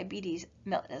with diabetes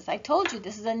mellitus. I told you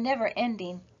this is a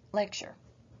never-ending lecture,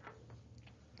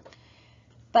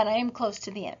 but I am close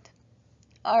to the end.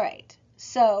 All right,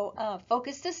 so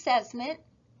focused assessment,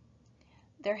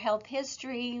 their health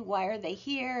history, why are they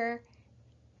here,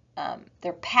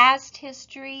 their past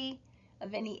history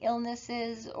of any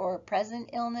illnesses or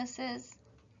present illnesses,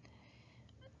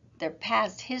 their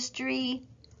past history,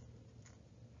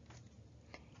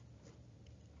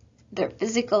 their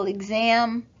physical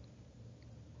exam,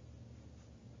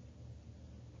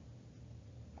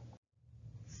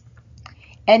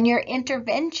 And your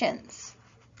interventions.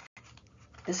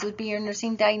 This would be your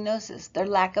nursing diagnosis. Their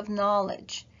lack of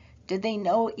knowledge. Did they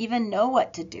even know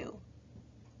what to do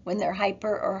when they're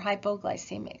hyper or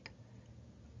hypoglycemic?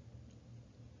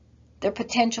 Their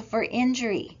potential for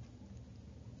injury.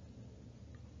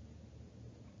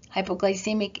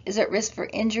 Hypoglycemic is at risk for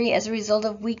injury as a result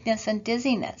of weakness and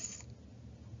dizziness.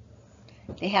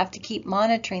 They have to keep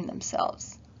monitoring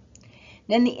themselves.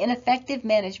 Then the ineffective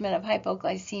management of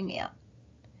hypoglycemia.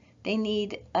 They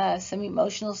need some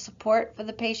emotional support for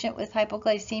the patient with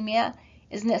hypoglycemia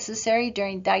is necessary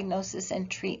during diagnosis and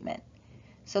treatment.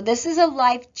 So this is a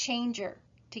life changer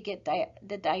to get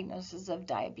the diagnosis of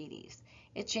diabetes.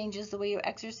 It changes the way you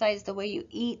exercise, the way you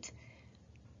eat,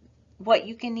 what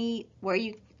you can eat, where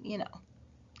you know.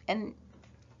 And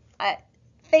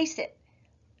face it,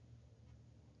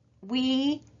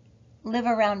 we live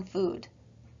around food.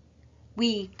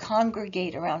 We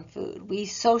congregate around food. We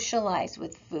socialize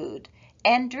with food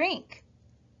and drink.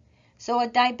 So a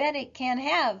diabetic can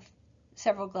have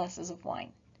several glasses of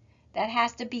wine. That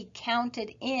has to be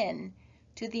counted in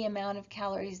to the amount of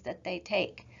calories that they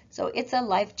take. So it's a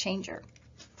life changer.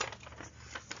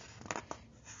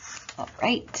 All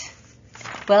right.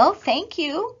 Well, thank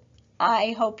you.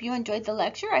 I hope you enjoyed the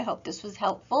lecture. I hope this was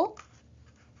helpful.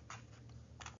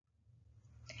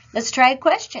 Let's try a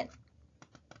question.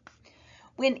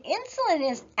 When insulin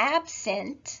is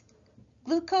absent,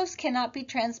 glucose cannot be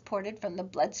transported from the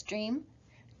bloodstream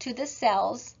to the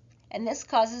cells, and this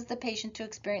causes the patient to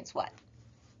experience what?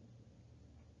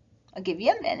 I'll give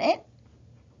you a minute.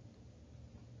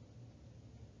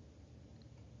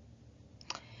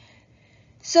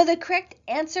 So the correct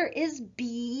answer is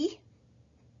B,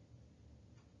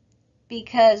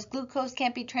 because glucose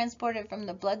can't be transported from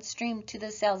the bloodstream to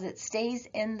the cells. It stays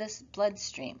in this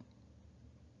bloodstream.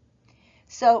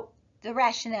 So the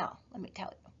rationale, let me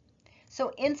tell you.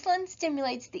 So insulin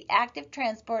stimulates the active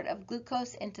transport of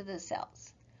glucose into the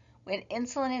cells. When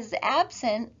insulin is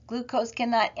absent, glucose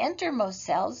cannot enter most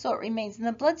cells, so it remains in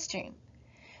the bloodstream.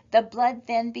 The blood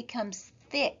then becomes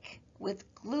thick with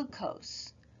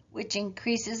glucose, which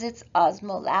increases its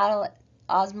osmolality.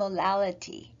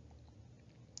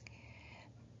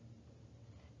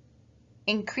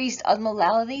 Increased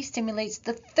osmolality stimulates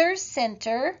the thirst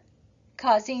center,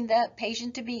 causing the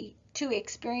patient to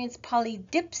experience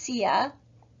polydipsia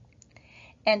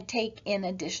and take in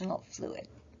additional fluid.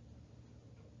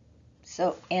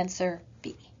 So answer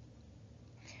B.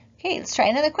 Okay, let's try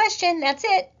another question. That's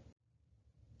it.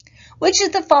 Which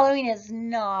of the following is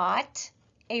not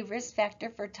a risk factor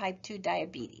for type 2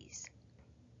 diabetes?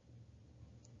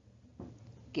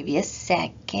 Give you a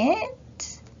second.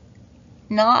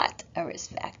 Not a risk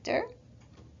factor.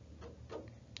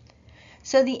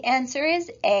 So the answer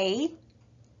is A.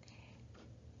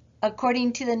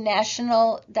 According to the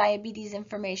National Diabetes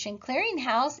Information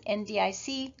Clearinghouse,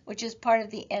 NDIC, which is part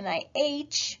of the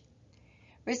NIH,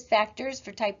 risk factors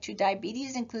for type 2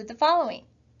 diabetes include the following: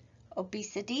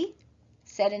 obesity,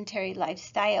 sedentary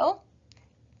lifestyle,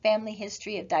 family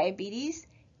history of diabetes,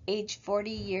 age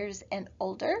 40 years and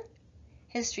older,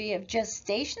 history of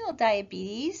gestational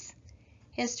diabetes,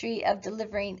 history of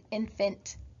delivering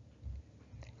infant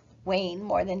weighing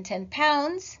more than 10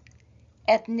 pounds,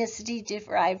 ethnicity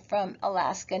derived from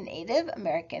Alaska Native,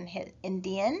 American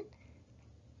Indian,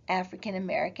 African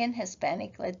American,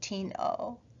 Hispanic,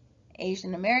 Latino,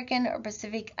 Asian American, or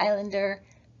Pacific Islander,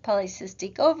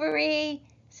 polycystic ovary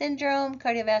syndrome,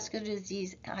 cardiovascular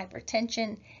disease,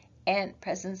 hypertension, and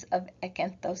presence of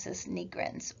acanthosis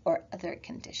nigrans or other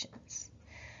conditions.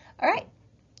 All right,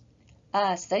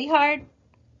 study hard,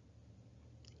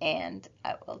 and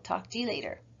I will talk to you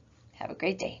later. Have a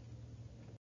great day.